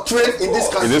given or trained in this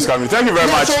country. Thank you very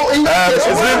much. So it's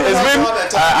been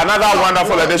another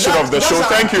wonderful edition of the show.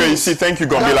 Thank you, AC. Thank you,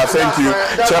 Gombila. Thank you,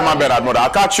 Chairman Bernard Moda. I'll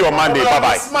catch you on Monday.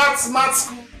 Bye-bye. Smart.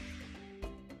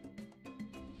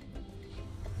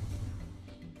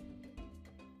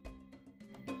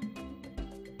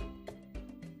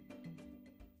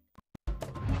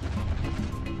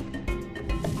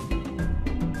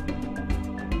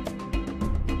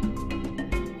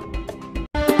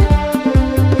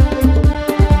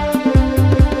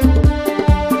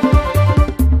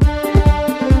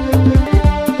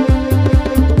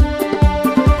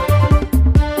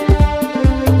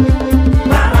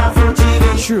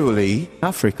 Truly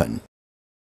African.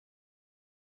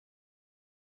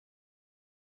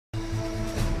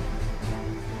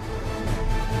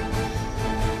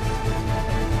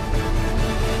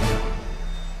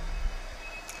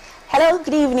 Hello,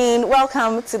 good evening.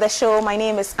 Welcome to the show. My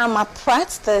name is Amma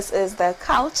Pratt. This is The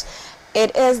Couch.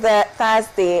 It is the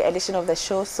Thursday edition of the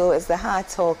show, so it's the Hard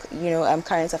Talk,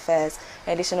 current affairs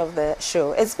edition of the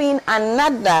show. It's been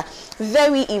another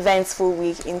very eventful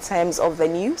week in terms of the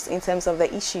news, in terms of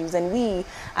the issues, and we,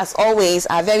 as always,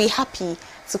 are very happy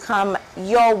to come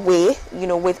your way,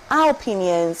 with our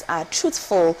opinions, our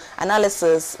truthful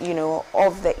analysis,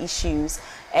 of the issues,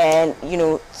 and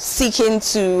seeking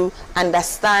to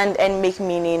understand and make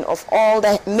meaning of all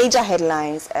the major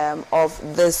headlines of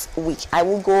this week. I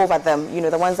will go over them,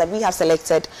 the ones that we have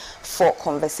selected for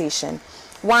conversation.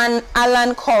 1,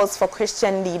 Alan calls for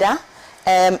Christian leader.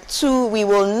 2, we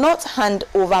will not hand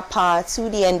over power to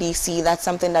the NDC. That's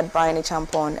something that Brian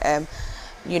Echampon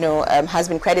has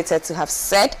been credited to have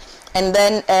said. And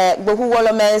then Bohu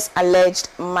Wolome's alleged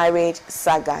marriage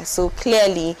saga. So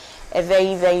clearly a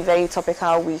very, very, very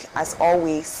topical week as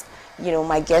always.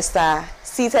 My guests are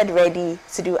seated ready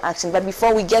to do action. But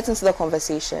before we get into the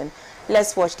conversation,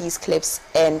 let's watch these clips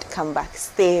and come back.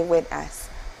 Stay with us.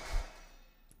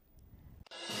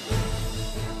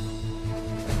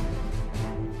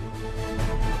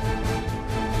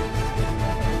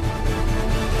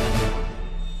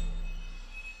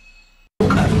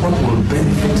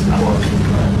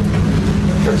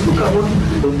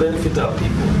 hospital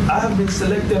people. I have been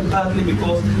selected partly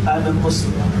because I'm a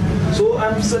Muslim. So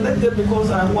I'm selected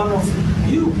because I'm one of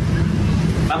you.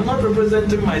 I'm not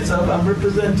representing myself, I'm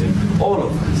representing all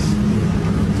of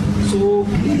us. So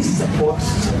please support.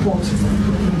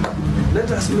 Let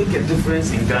us make a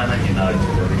difference in Ghana in our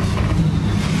generation.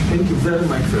 Thank you very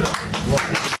much for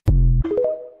that.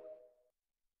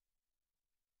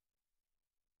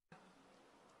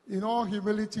 In all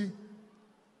humility,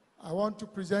 I want to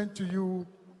present to you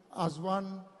as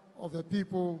one of the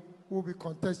people who will be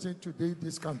contesting today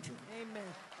this country. Amen.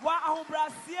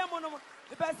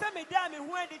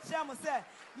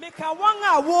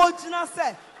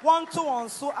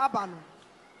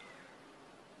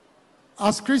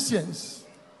 As Christians,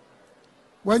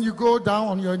 when you go down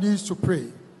on your knees to pray,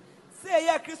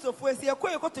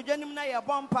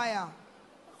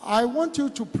 I want you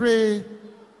to pray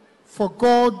for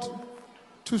God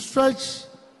to stretch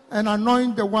and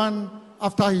anoint the one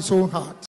after his own heart.